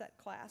 asset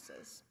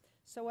classes.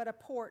 So at a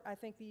port, I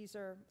think these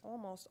are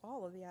almost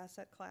all of the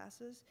asset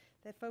classes.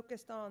 They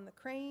focused on the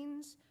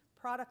cranes,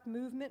 product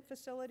movement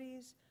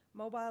facilities,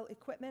 mobile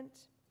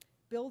equipment,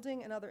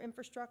 building and other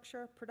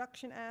infrastructure,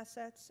 production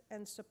assets,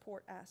 and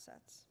support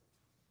assets.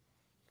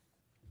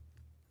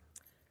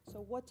 So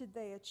what did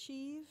they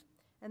achieve?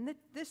 And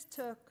this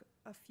took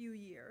a few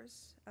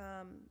years.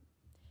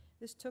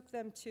 This took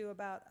them to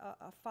about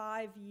a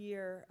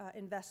 5-year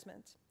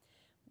investment.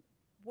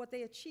 What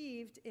they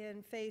achieved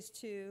in phase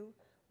 2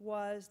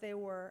 was they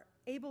were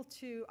able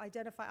to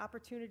identify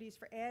opportunities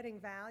for adding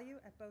value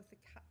at both the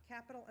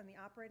capital and the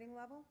operating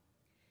level.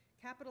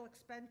 Capital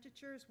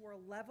expenditures were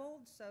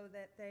leveled so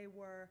that they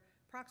were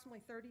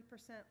approximately 37%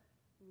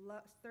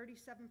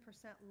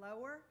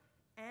 lower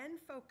and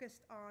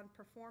focused on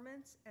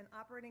performance and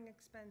operating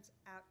expense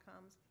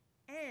outcomes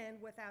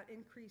and without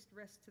increased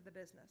risk to the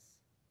business.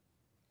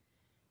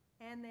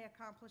 And they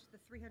accomplished the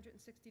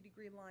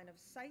 360-degree line of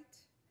sight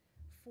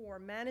for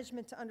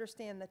management to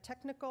understand the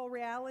technical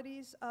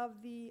realities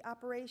of the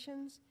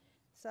operations.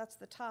 So that's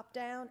the top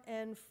down,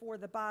 and for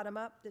the bottom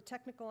up, the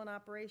technical and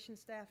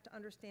operations staff to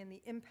understand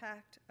the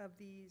impact of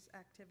these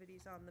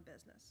activities on the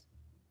business.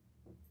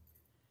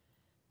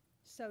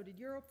 So did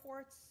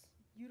Euroports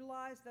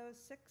utilize those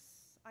 6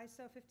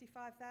 ISO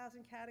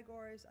 55000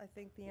 categories? I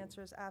think the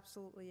answer is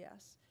absolutely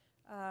yes.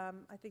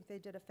 I think they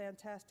did a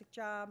fantastic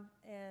job,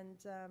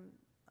 and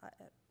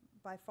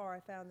by far I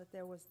found that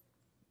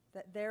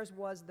theirs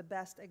was the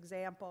best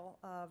example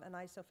of an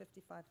ISO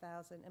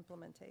 55000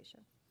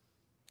 implementation.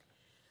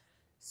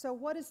 So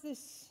what does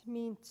this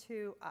mean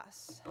to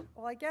us?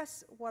 Well, I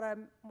guess what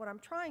I'm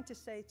trying to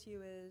say to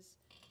you is,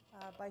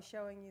 by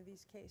showing you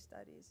these case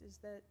studies, is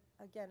that,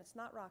 again, it's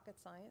not rocket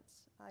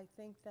science. I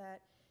think that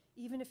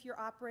even if you're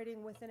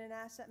operating within an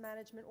asset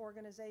management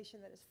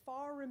organization that is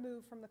far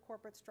removed from the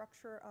corporate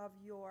structure of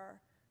your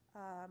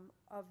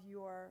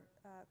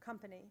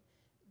company,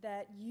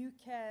 that you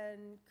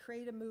can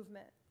create a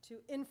movement to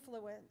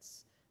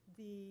influence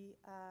the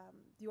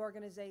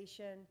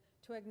organization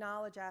to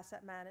acknowledge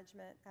asset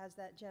management as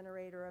that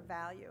generator of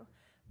value.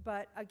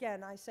 But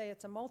again, I say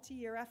it's a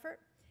multi-year effort,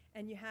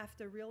 and you have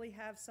to really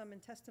have some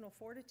intestinal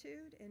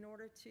fortitude in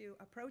order to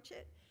approach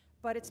it,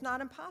 but it's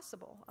not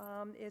impossible.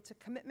 It's a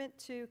commitment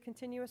to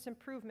continuous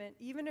improvement,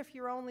 even if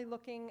you're only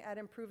looking at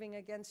improving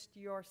against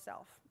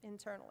yourself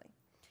internally.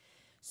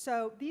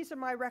 So these are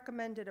my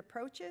recommended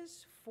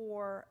approaches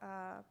for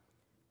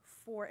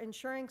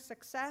ensuring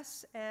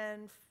success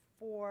and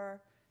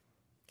for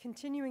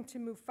continuing to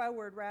move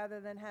forward rather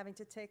than having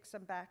to take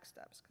some back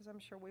steps, because I'm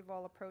sure we've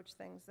all approached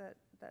things that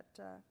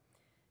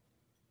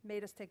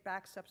made us take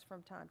back steps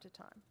from time to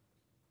time.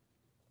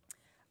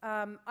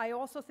 I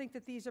also think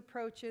that these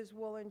approaches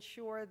will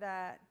ensure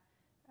that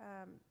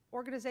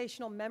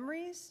organizational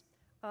memories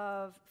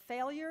of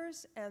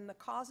failures and the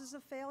causes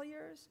of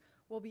failures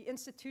will be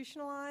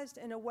institutionalized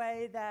in a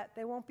way that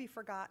they won't be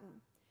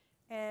forgotten,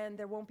 and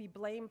there won't be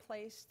blame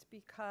placed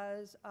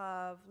because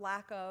of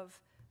lack of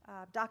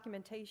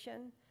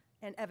documentation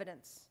and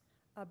evidence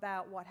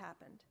about what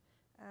happened.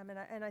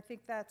 And I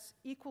think that's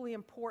equally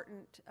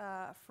important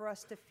for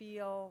us to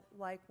feel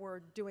like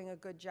we're doing a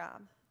good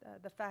job,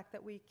 the fact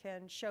that we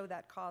can show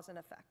that cause and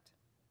effect.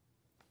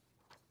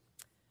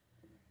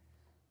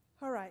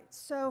 All right,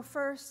 so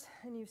first,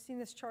 and you've seen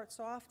this chart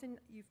so often,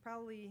 you've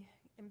probably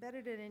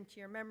embedded it into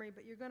your memory,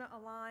 but you're going to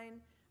align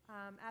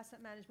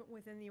asset management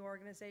within the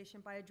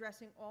organization by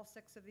addressing all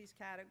 6 of these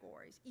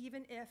categories,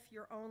 even if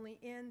you're only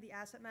in the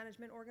asset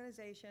management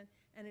organization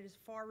and it is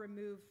far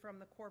removed from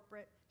the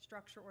corporate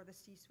structure or the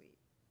C-suite.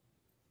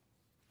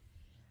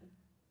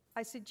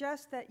 I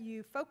suggest that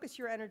you focus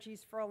your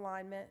energies for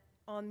alignment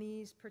on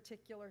these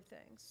particular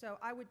things. So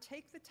I would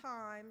take the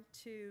time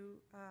to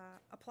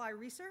apply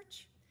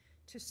research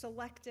to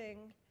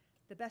selecting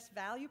the best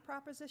value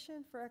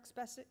proposition for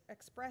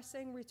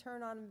expressing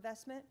return on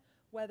investment,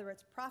 whether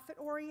it's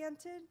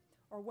profit-oriented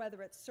or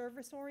whether it's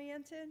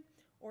service-oriented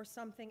or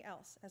something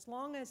else, as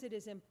long as it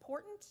is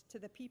important to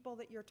the people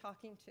that you're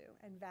talking to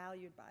and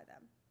valued by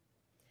them.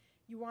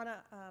 You want to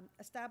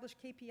establish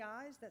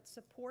KPIs that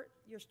support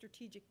your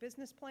strategic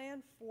business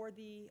plan for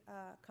the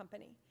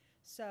company.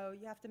 So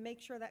you have to make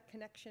sure that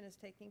connection is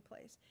taking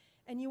place.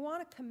 And you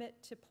want to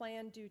commit to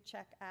plan, do,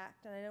 check,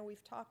 act. And I know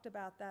we've talked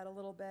about that a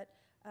little bit.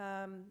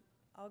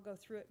 I'll go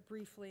through it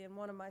briefly in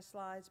one of my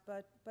slides,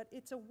 but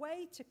it's a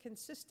way to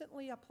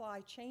consistently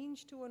apply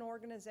change to an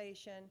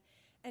organization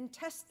and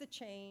test the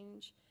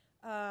change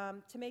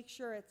to make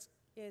sure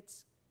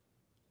it's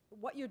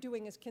what you're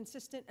doing is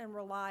consistent and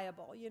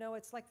reliable. You know,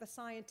 it's like the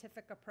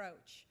scientific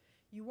approach.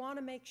 You want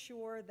to make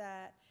sure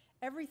that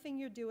everything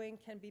you're doing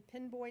can be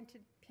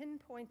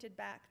pinpointed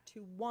back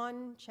to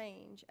one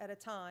change at a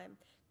time,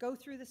 go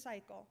through the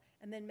cycle,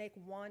 and then make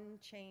one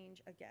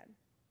change again.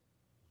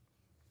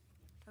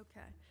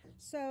 Okay,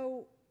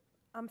 so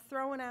I'm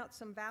throwing out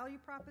some value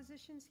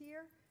propositions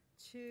here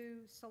to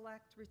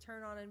select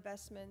return on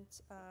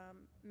investment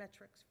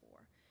metrics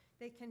for.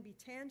 They can be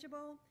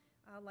tangible,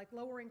 like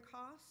lowering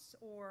costs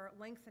or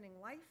lengthening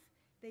life.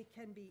 They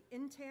can be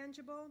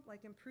intangible,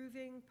 like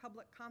improving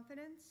public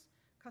confidence,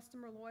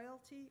 customer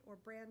loyalty, or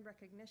brand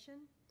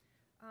recognition.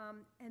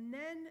 And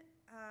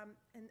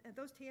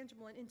those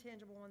tangible and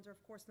intangible ones are,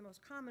 of course, the most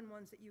common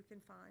ones that you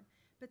can find.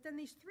 But then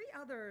these 3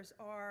 others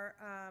are,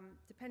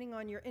 depending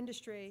on your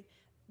industry,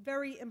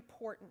 very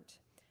important.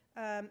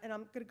 And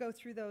I'm going to go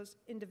through those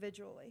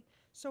individually.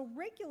 So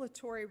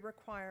regulatory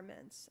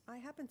requirements. I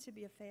happen to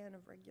be a fan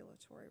of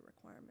regulatory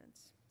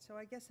requirements. So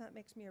I guess that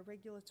makes me a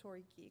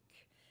regulatory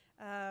geek.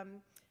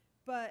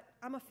 But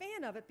I'm a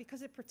fan of it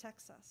because it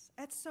protects us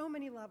at so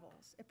many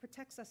levels. It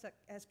protects us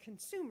as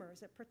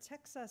consumers. It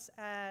protects us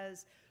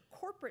as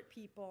corporate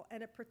people.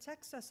 And it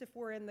protects us if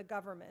we're in the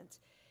government.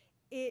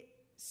 It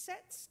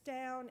sets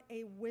down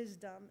a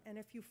wisdom. And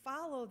if you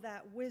follow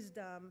that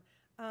wisdom,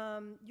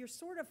 you're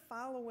sort of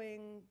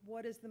following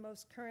what is the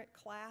most current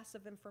class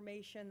of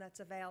information that's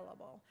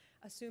available,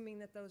 assuming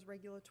that those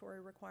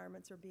regulatory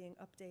requirements are being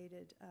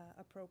updated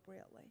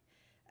appropriately.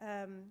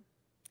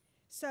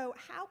 So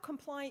how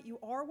compliant you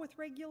are with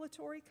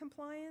regulatory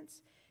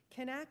compliance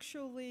can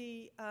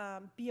actually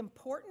be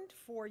important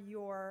for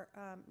your,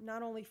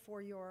 not only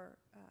for your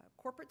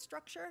corporate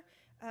structure,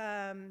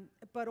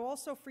 but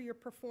also for your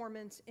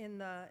performance in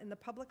the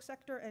public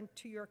sector and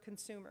to your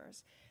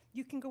consumers.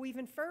 You can go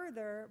even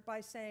further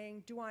by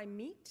saying, do I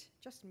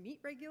just meet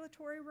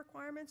regulatory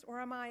requirements,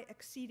 or am I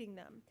exceeding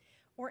them?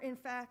 Or in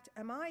fact,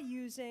 am I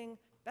using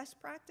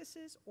best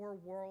practices or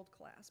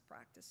world-class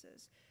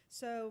practices?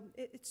 So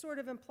it sort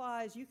of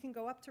implies you can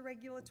go up to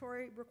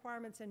regulatory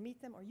requirements and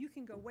meet them, or you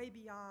can go way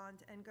beyond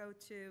and go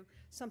to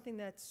something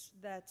that's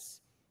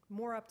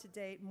more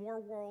up-to-date, more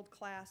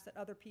world-class that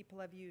other people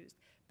have used.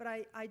 But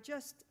I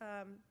just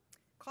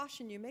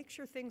caution you, make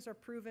sure things are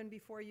proven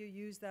before you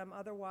use them.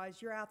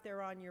 Otherwise, you're out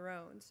there on your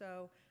own.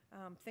 So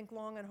think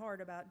long and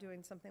hard about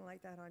doing something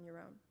like that on your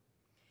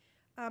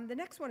own. The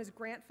next one is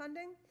grant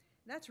funding.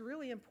 That's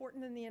really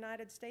important in the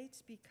United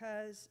States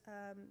because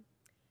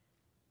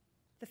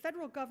the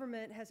federal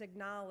government has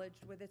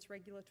acknowledged with its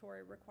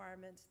regulatory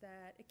requirements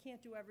that it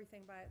can't do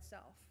everything by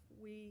itself.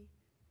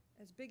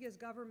 As big as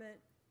government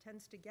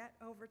tends to get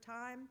over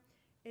time,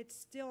 it's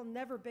still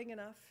never big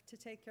enough to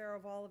take care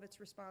of all of its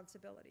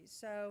responsibilities.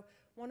 So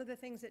one of the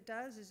things it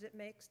does is it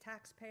makes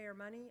taxpayer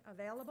money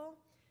available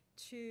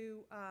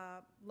to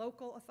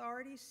local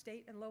authorities,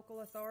 state and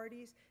local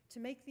authorities, to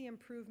make the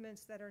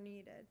improvements that are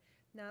needed.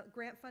 Now,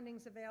 grant funding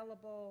is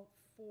available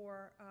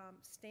for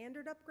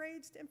standard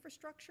upgrades to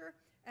infrastructure,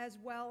 as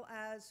well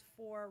as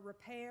for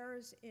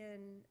repairs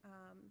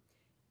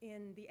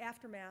in the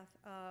aftermath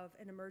of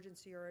an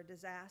emergency or a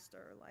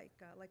disaster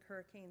like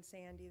Hurricane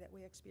Sandy that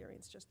we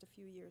experienced just a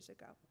few years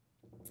ago.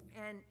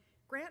 And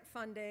grant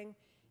funding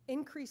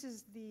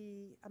increases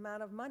the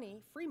amount of money,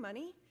 free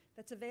money,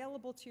 that's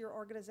available to your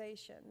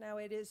organization. Now,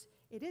 it is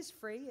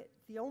free.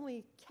 The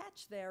only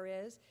catch there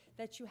is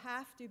that you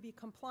have to be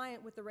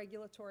compliant with the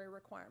regulatory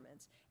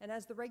requirements. And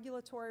as the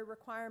regulatory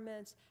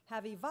requirements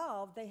have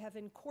evolved, they have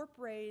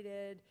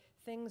incorporated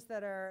things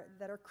that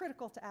are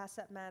critical to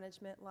asset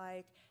management,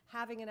 like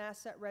having an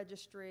asset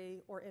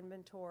registry or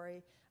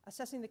inventory,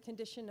 assessing the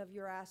condition of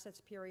your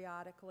assets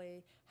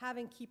periodically,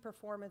 having key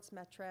performance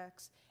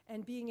metrics,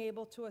 and being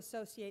able to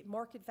associate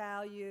market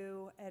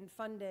value and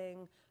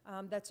funding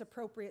that's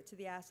appropriate to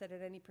the asset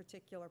at any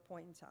particular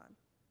point in time.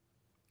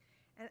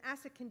 And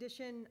asset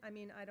condition, I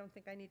mean, I don't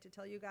think I need to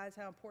tell you guys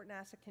how important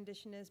asset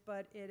condition is,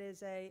 but it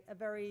is a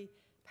very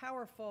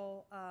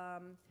powerful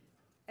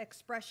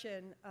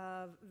expression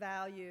of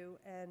value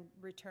and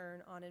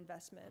return on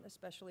investment,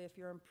 especially if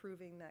you're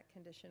improving that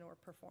condition or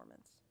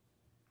performance.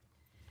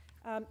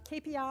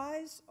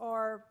 KPIs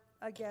are,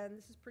 again,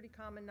 this is pretty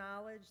common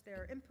knowledge.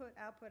 They're input,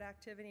 output,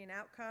 activity, and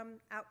outcome.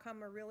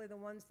 Outcome are really the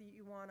ones that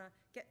you want to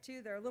get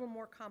to. They're a little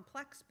more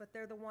complex, but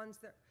they're the ones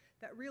that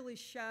really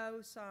show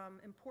some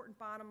important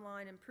bottom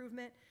line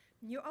improvement.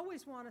 You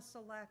always want to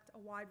select a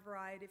wide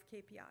variety of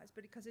KPIs,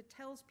 but because it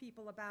tells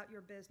people about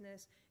your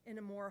business in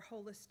a more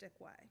holistic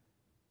way.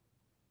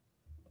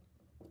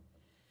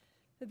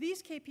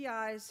 These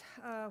KPIs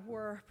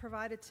were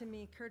provided to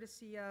me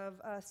courtesy of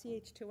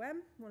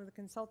CH2M, one of the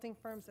consulting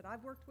firms that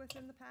I've worked with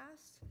in the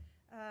past.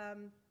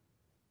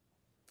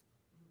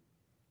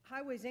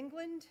 Highways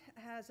England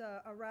has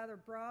a rather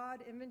broad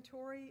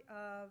inventory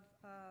of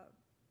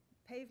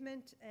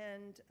pavement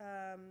and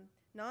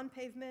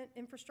non-pavement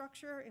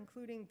infrastructure,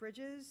 including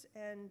bridges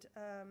and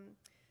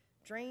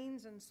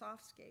drains and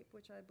softscape,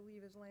 which I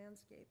believe is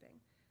landscaping.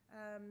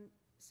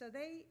 So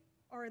they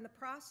are in the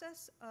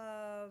process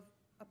of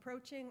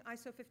approaching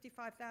ISO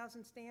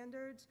 55000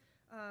 standards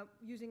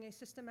using a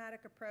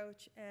systematic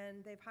approach,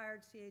 and they've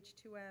hired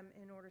CH2M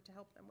in order to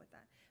help them with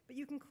that. But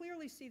you can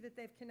clearly see that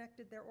they've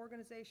connected their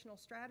organizational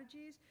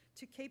strategies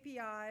to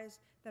KPIs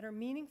that are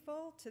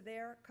meaningful to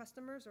their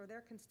customers or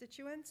their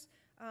constituents.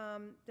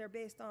 They're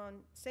based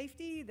on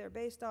safety, they're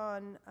based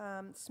on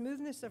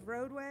smoothness of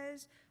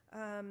roadways,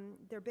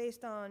 they're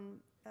based on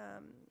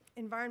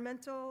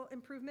environmental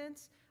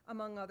improvements,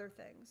 among other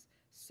things.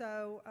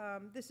 So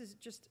this is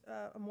just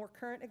a more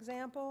current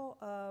example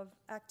of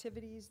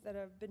activities that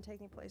have been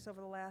taking place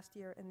over the last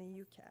year in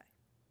the UK.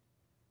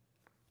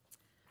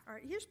 All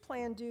right, here's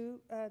Plan, Do,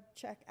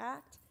 Check,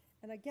 Act.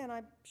 And again,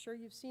 I'm sure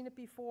you've seen it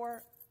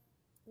before.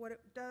 What it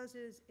does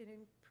is it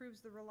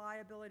improves the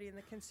reliability and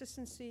the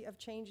consistency of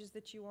changes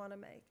that you want to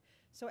make.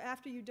 So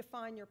after you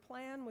define your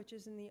plan, which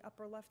is in the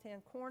upper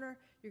left-hand corner,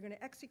 you're going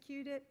to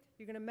execute it,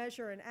 you're going to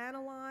measure and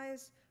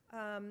analyze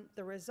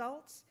the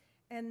results,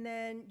 and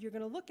then you're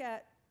going to look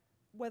at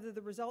whether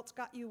the results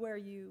got you where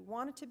you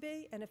wanted to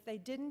be, and if they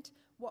didn't,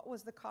 what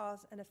was the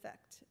cause and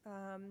effect.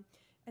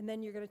 And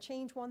then you're going to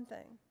change one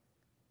thing,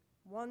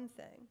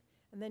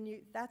 and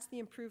then that's the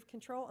improved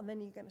control, and then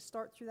you're going to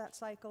start through that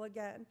cycle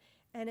again.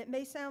 And it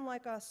may sound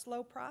like a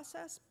slow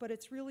process, but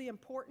it's really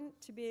important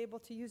to be able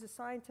to use a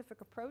scientific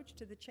approach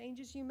to the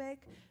changes you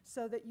make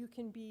so that you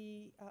can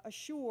be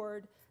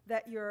assured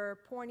that you're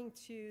pointing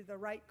to the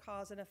right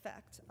cause and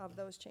effect of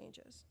those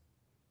changes.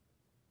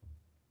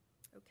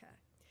 Okay,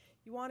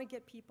 you want to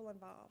get people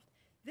involved.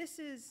 This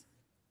is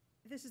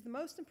the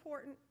most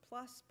important,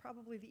 plus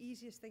probably the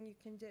easiest thing you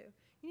can do.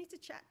 You need to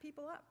chat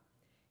people up.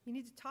 You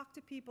need to talk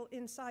to people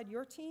inside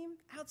your team,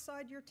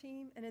 outside your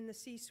team, and in the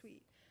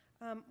C-suite.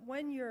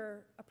 When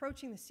you're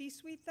approaching the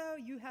C-suite, though,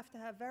 you have to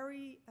have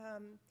very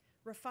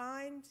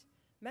refined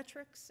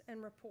metrics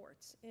and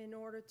reports in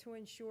order to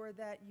ensure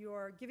that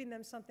you're giving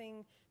them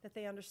something that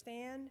they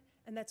understand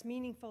and that's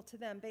meaningful to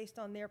them based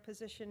on their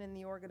position in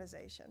the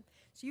organization.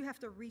 So you have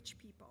to reach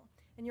people.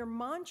 And your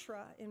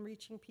mantra in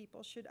reaching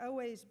people should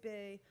always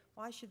be,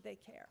 why should they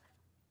care?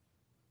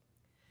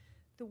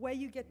 The way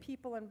you get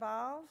people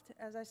involved,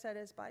 as I said,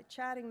 is by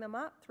chatting them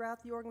up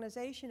throughout the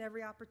organization,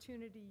 every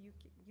opportunity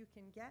you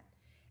can get.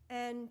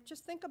 And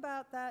just think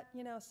about that,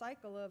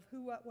 cycle of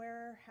who, what,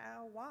 where,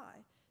 how,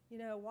 why.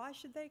 Why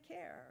should they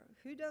care?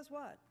 Who does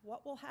what?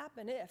 What will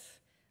happen if?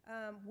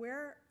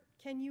 Where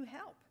can you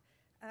help?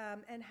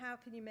 And how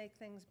can you make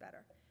things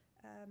better?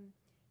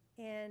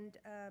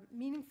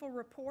 Meaningful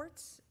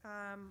reports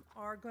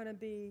are going to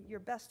be your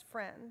best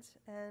friend.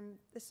 And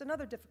this is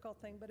another difficult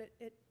thing, but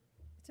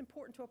it's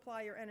important to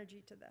apply your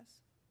energy to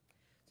this.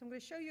 So I'm going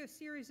to show you a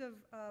series of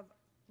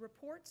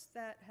reports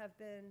that have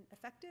been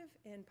effective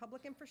in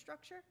public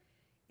infrastructure,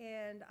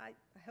 and I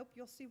hope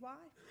you'll see why.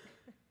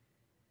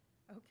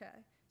 Okay,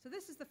 so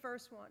this is the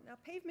first one. Now,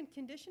 pavement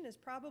condition is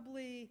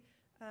probably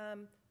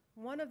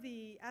one of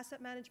the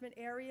asset management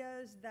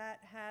areas that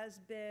has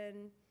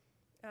been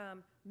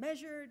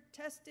measured,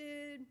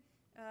 tested,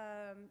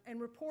 and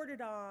reported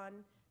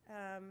on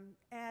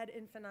ad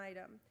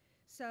infinitum.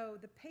 So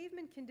the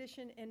pavement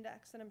condition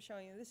index that I'm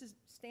showing you, this is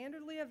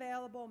standardly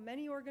available.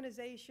 Many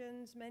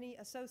organizations, many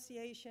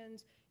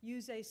associations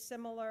use a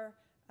similar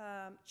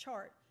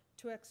chart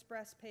to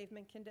express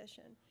pavement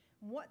condition.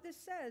 What this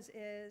says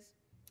is,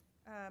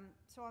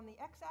 so on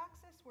the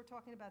x-axis, we're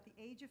talking about the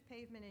age of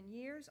pavement in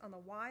years. On the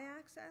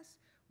y-axis,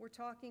 we're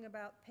talking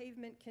about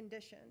pavement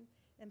condition.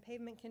 And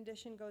pavement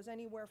condition goes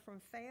anywhere from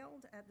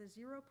failed at the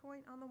 0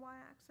 point on the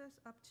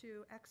y-axis up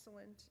to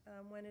excellent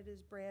when it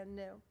is brand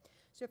new.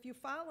 So if you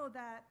follow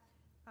that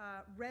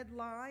red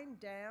line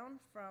down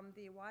from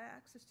the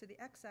y-axis to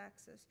the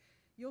x-axis,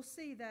 you'll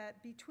see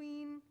that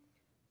between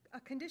a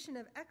condition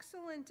of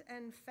excellent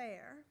and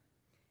fair,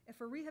 if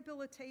a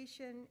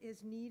rehabilitation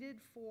is needed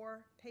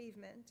for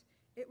pavement,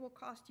 it will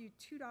cost you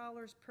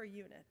 $2 per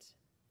unit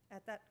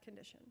at that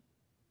condition.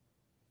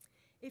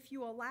 If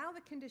you allow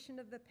the condition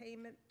of the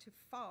pavement to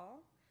fall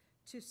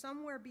to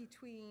somewhere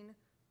between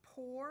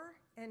poor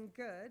and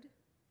good,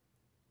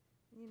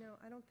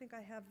 I don't think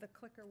I have the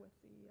clicker with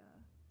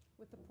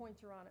the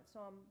pointer on it, so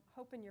I'm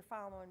hoping you're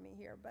following me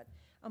here. But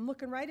I'm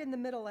looking right in the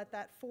middle at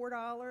that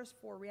 $4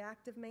 for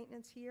reactive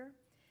maintenance here.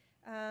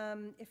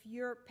 If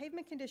your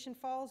pavement condition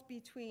falls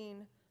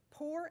between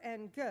poor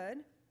and good,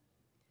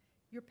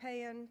 you're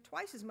paying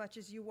twice as much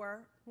as you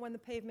were when the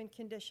pavement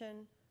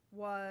condition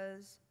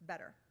was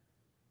better.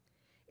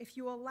 If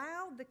you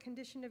allow the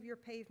condition of your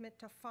pavement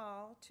to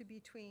fall to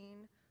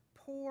between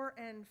poor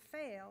and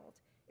failed,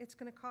 it's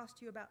going to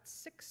cost you about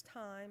 6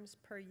 times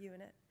per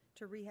unit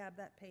to rehab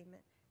that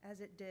pavement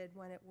as it did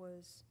when it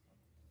was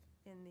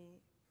in the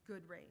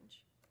good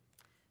range.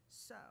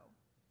 So,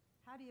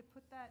 how do you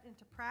put that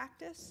into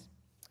practice?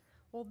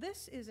 Well,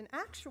 this is an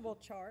actual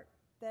chart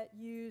that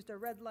used a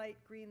red light,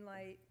 green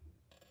light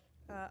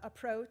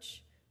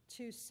approach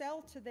to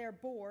sell to their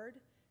board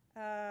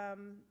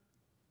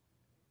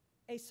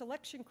a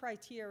selection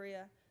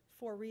criteria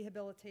for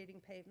rehabilitating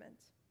pavement.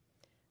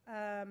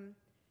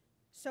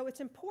 So it's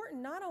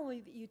important not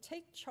only that you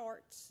take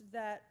charts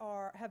that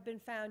have been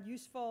found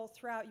useful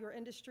throughout your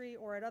industry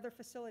or at other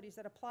facilities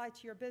that apply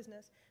to your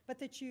business, but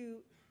that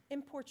you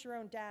import your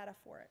own data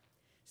for it.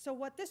 So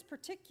what this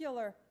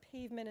particular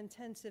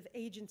pavement-intensive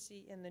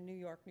agency in the New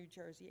York, New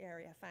Jersey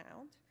area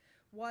found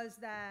was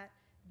that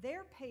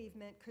their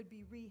pavement could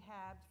be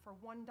rehabbed for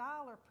 $1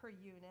 per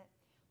unit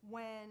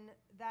when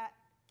that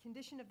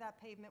condition of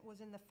that pavement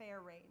was in the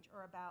fair range,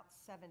 or about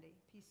 70,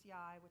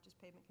 PCI, which is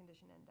Pavement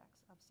Condition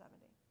Index of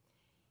 70.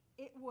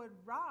 It would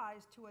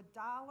rise to $1.36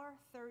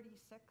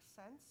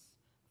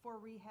 for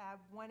rehab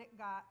when it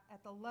got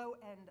at the low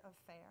end of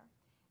fair,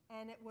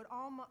 and it would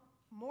almost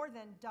more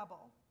than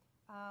double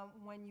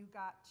when you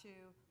got to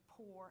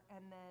poor,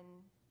 and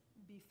then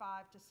be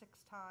 5 to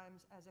 6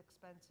 times as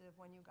expensive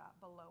when you got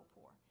below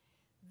poor.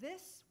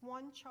 This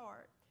one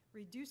chart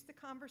reduced the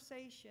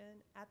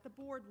conversation at the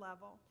board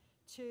level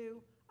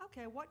to,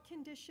 okay, what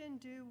condition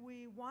do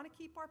we want to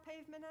keep our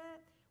pavement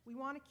at? We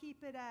want to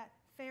keep it at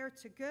fair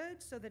to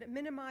good so that it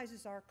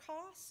minimizes our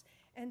costs.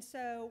 And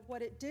so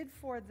what it did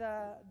for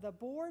the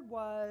board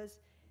was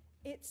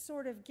it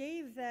sort of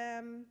gave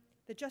them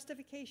the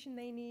justification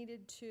they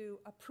needed to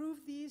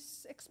approve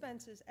these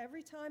expenses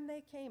every time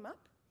they came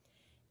up,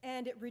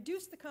 and it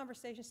reduced the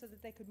conversation so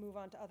that they could move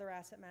on to other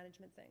asset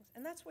management things.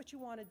 And that's what you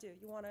want to do.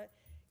 You want to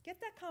get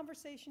that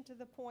conversation to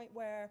the point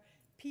where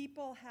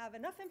people have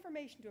enough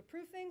information to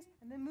approve things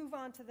and then move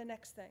on to the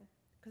next thing,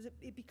 because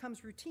it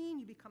becomes routine,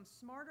 you become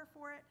smarter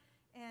for it,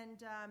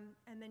 and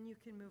then you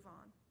can move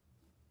on.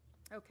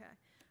 Okay,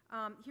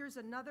 here's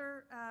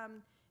another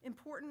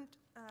important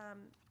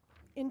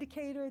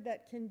indicator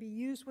that can be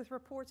used with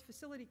reports,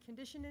 Facility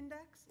Condition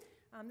Index.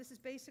 This is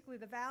basically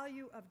the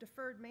value of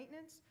deferred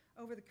maintenance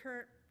over the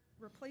current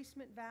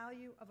replacement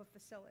value of a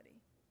facility.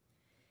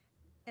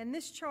 And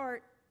this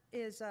chart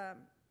is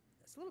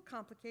it's a little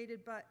complicated,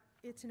 but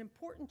it's an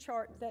important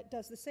chart that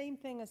does the same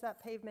thing as that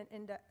pavement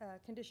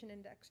condition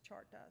index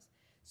chart does.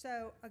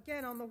 So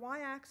again, on the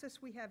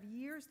y-axis, we have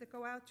years that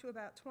go out to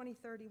about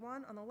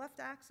 2031. On the left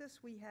axis,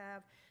 we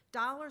have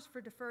dollars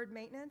for deferred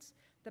maintenance.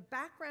 The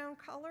background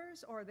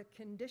colors are the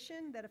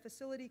condition that a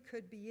facility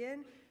could be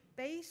in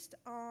based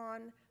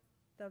on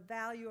the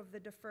value of the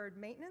deferred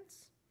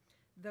maintenance.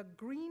 The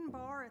green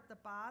bar at the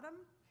bottom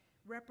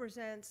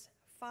represents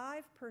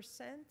 5%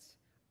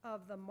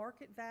 of the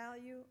market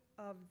value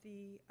of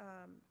the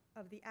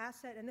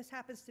asset, and this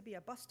happens to be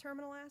a bus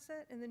terminal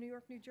asset in the New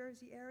York, New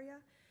Jersey area.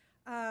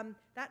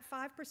 That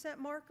 5%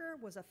 marker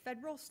was a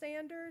federal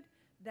standard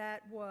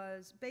that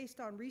was based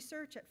on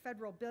research at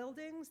federal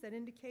buildings that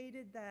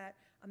indicated that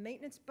a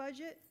maintenance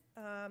budget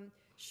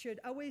should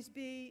always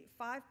be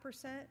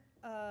 5%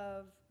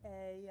 of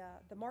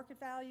the market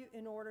value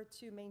in order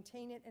to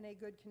maintain it in a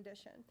good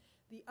condition.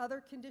 The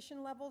other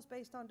condition levels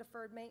based on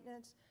deferred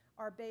maintenance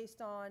are based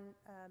on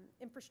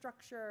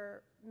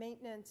infrastructure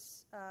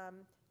maintenance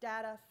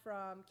data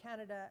from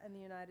Canada and the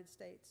United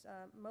States,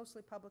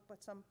 mostly public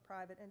but some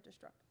private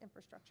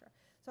infrastructure.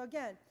 So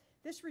again,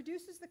 this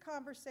reduces the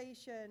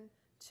conversation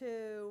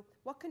to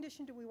what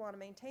condition do we want to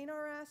maintain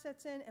our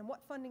assets in and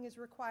what funding is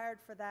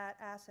required for that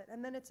asset.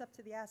 And then it's up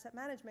to the asset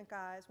management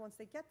guys, once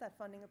they get that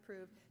funding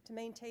approved, to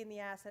maintain the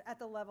asset at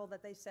the level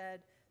that they said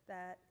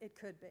that it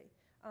could be.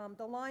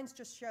 The lines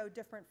just show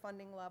different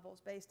funding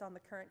levels based on the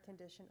current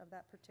condition of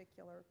that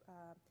particular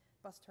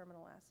bus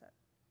terminal asset.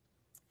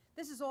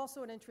 This is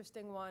also an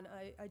interesting one.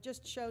 I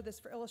just showed this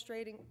for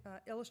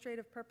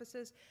illustrative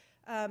purposes.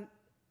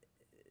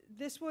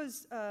 This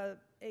was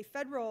a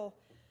federal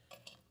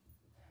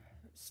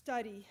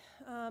study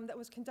that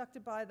was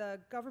conducted by the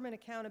Government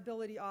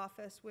Accountability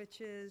Office, which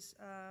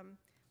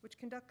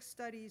conducts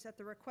studies at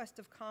the request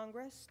of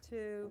Congress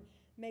to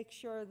make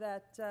sure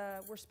that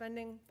we're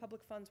spending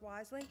public funds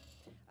wisely.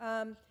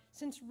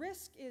 Since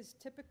risk is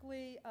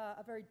typically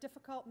a very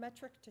difficult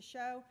metric to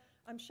show,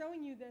 I'm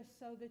showing you this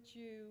so that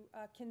you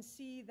can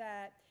see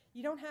that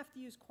you don't have to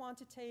use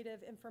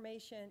quantitative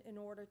information in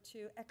order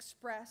to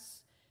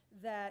express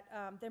that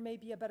there may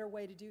be a better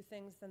way to do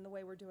things than the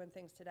way we're doing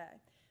things today.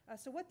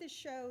 So what this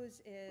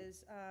shows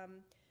is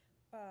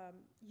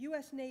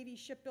U.S. Navy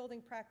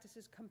shipbuilding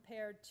practices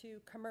compared to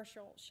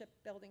commercial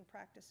shipbuilding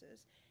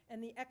practices,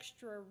 and the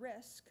extra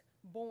risk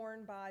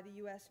borne by the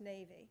U.S.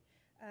 Navy.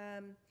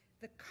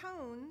 The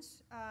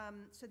cones,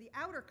 so the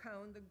outer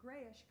cone, the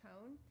grayish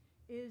cone,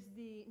 is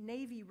the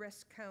Navy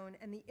risk cone,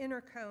 and the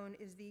inner cone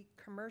is the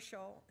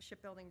commercial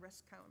shipbuilding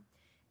risk cone.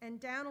 And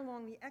down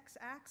along the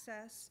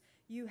x-axis,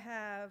 you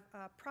have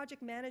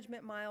project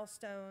management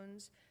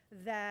milestones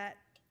that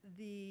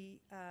the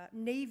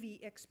Navy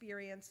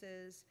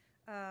experiences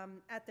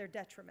at their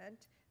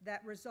detriment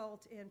that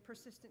result in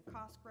persistent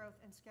cost growth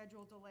and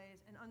schedule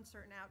delays and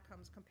uncertain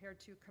outcomes compared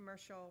to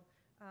commercial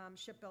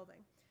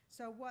shipbuilding.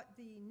 So what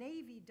the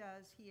Navy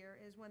does here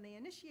is when they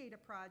initiate a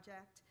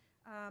project,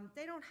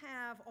 they don't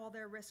have all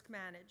their risk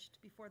managed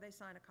before they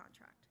sign a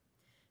contract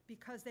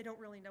because they don't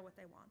really know what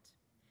they want.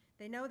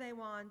 They know they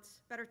want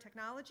better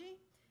technology,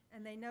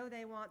 and they know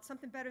they want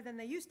something better than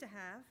they used to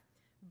have,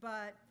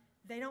 but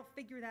they don't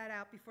figure that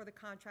out before the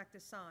contract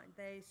is signed.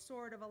 They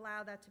sort of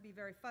allow that to be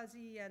very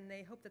fuzzy, and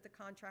they hope that the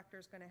contractor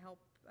is going to help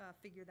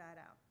figure that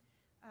out.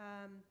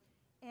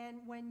 And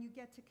when you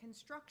get to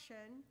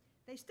construction,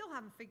 they still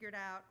haven't figured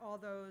out all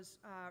those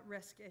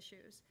risk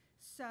issues.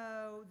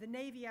 So the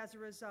Navy, as a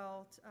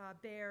result,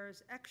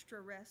 bears extra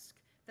risk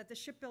that the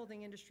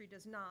shipbuilding industry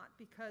does not,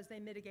 because they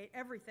mitigate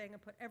everything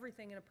and put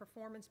everything in a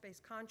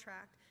performance-based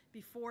contract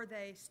before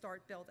they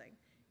start building.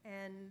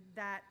 And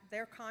that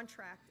their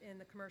contract in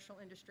the commercial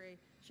industry,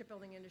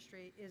 shipbuilding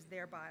industry, is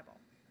their Bible.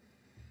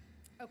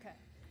 Okay.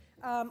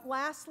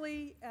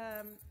 Lastly,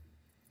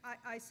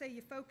 I say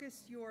you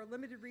focus your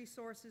limited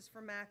resources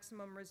for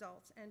maximum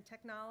results, and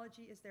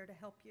technology is there to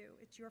help you.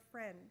 It's your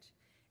friend.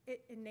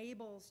 It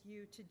enables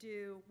you to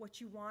do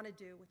what you want to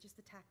do, which is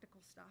the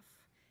tactical stuff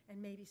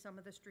and maybe some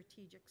of the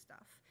strategic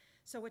stuff.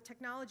 So what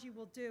technology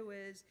will do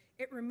is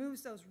it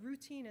removes those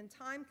routine and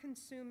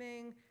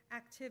time-consuming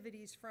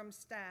activities from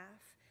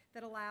staff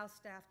that allow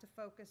staff to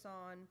focus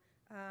on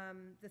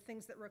the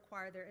things that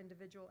require their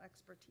individual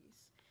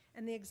expertise.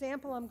 And the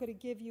example I'm going to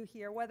give you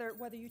here, whether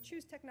you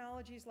choose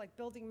technologies like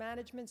building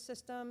management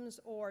systems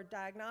or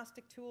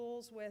diagnostic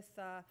tools with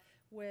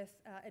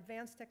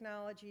advanced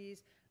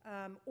technologies,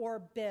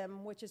 or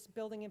BIM, which is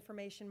building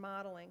information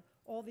modeling,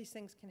 all these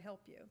things can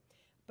help you.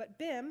 But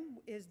BIM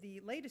is the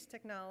latest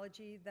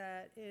technology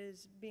that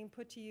is being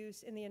put to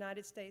use in the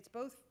United States,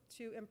 both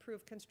to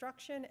improve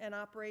construction and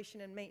operation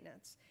and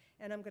maintenance.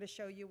 And I'm going to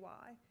show you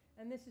why.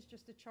 And this is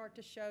just a chart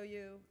to show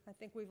you, I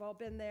think we've all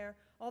been there,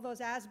 all those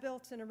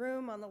as-built in a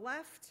room on the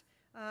left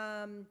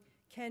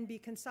can be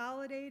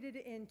consolidated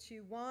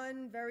into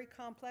one very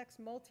complex,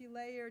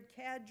 multi-layered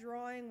CAD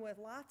drawing with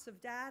lots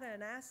of data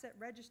and asset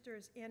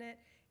registers in it,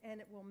 and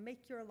it will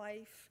make your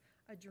life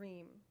a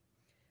dream.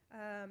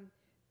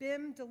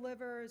 BIM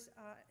delivers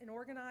an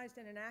organized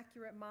and an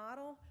accurate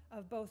model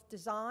of both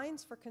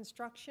designs for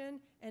construction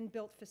and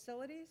built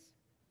facilities.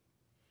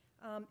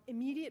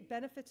 Immediate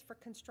benefits for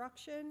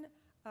construction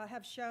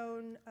have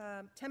shown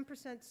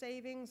 10%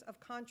 savings of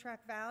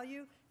contract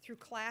value through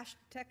clash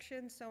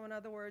detection. So in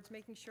other words,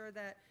 making sure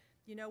that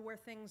you know where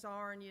things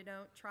are and you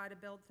don't try to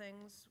build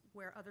things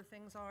where other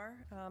things are,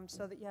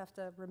 so that you have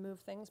to remove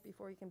things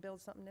before you can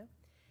build something new.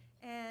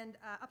 And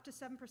up to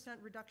 7%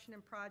 reduction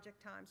in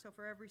project time. So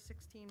for every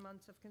 16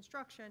 months of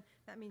construction,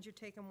 that means you're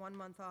taking 1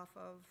 month off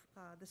of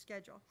the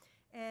schedule.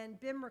 And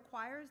BIM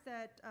requires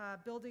that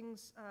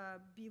buildings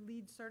be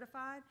LEED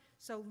certified.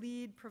 So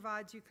LEED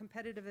provides you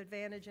competitive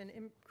advantage and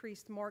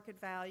increased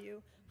market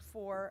value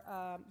for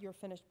your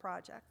finished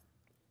project.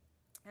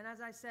 And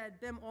as I said,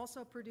 BIM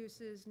also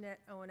produces net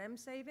O&M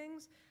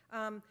savings.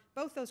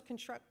 Both those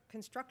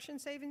construction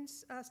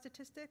savings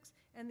statistics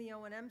and the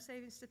O&M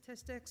savings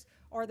statistics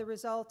are the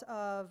result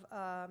of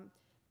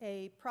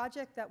a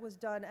project that was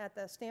done at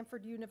the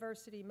Stanford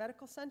University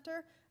Medical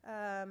Center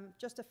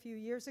just a few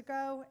years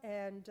ago,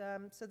 and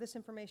so this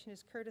information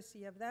is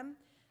courtesy of them.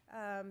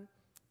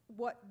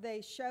 What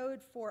they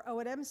showed for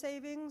O&M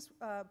savings,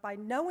 by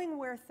knowing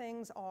where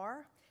things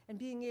are and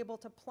being able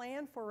to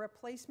plan for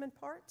replacement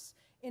parts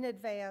in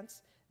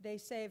advance, they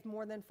saved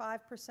more than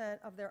 5%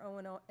 of their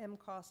O&M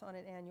costs on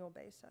an annual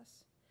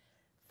basis.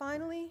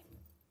 Finally,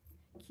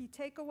 key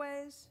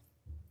takeaways.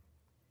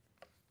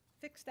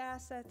 Fixed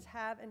assets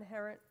have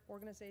inherent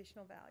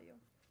organizational value.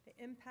 They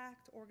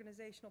impact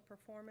organizational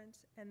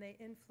performance, and they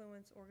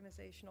influence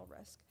organizational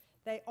risk.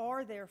 They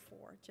are,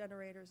 therefore,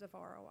 generators of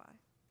ROI.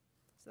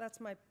 So that's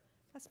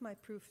my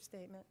proof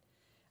statement.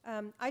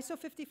 ISO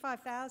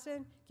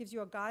 55000 gives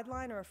you a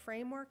guideline or a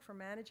framework for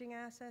managing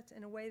assets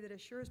in a way that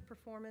assures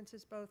performance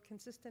is both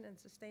consistent and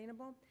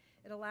sustainable.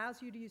 It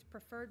allows you to use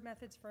preferred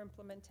methods for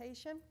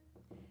implementation,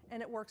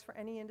 and it works for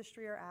any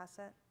industry or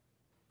asset.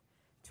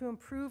 To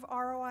improve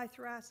ROI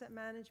through asset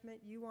management,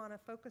 you want to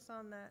focus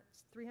on that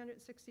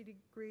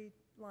 360-degree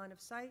line of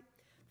sight,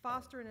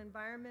 foster an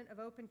environment of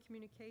open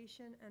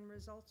communication and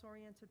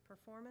results-oriented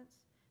performance,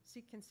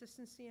 seek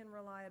consistency and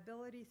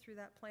reliability through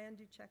that plan,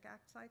 do, check,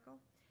 act cycle,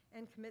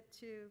 and commit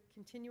to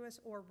continuous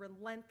or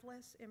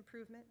relentless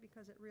improvement,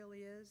 because it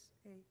really is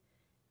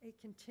a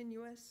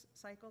continuous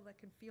cycle that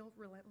can feel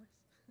relentless.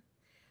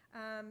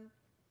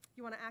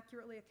 You want to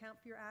accurately account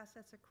for your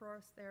assets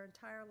across their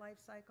entire life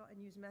cycle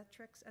and use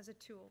metrics as a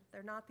tool.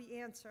 They're not the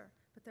answer,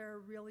 but they're a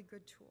really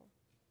good tool.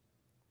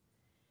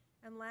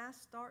 And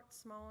last, start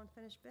small and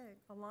finish big.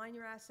 Align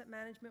your asset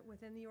management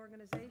within the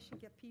organization,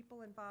 get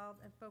people involved,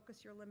 and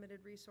focus your limited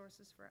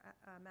resources for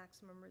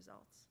maximum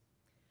results.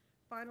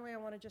 Finally, I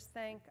want to just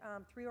thank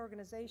 3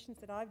 organizations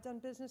that I've done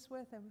business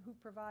with and who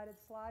provided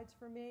slides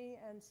for me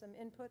and some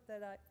input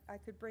that I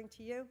could bring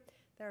to you.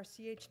 They are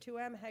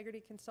CH2M,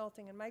 Haggerty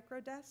Consulting, and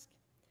Microdesk.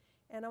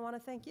 And I want to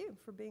thank you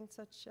for being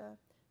such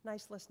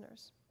nice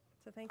listeners.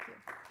 So thank you.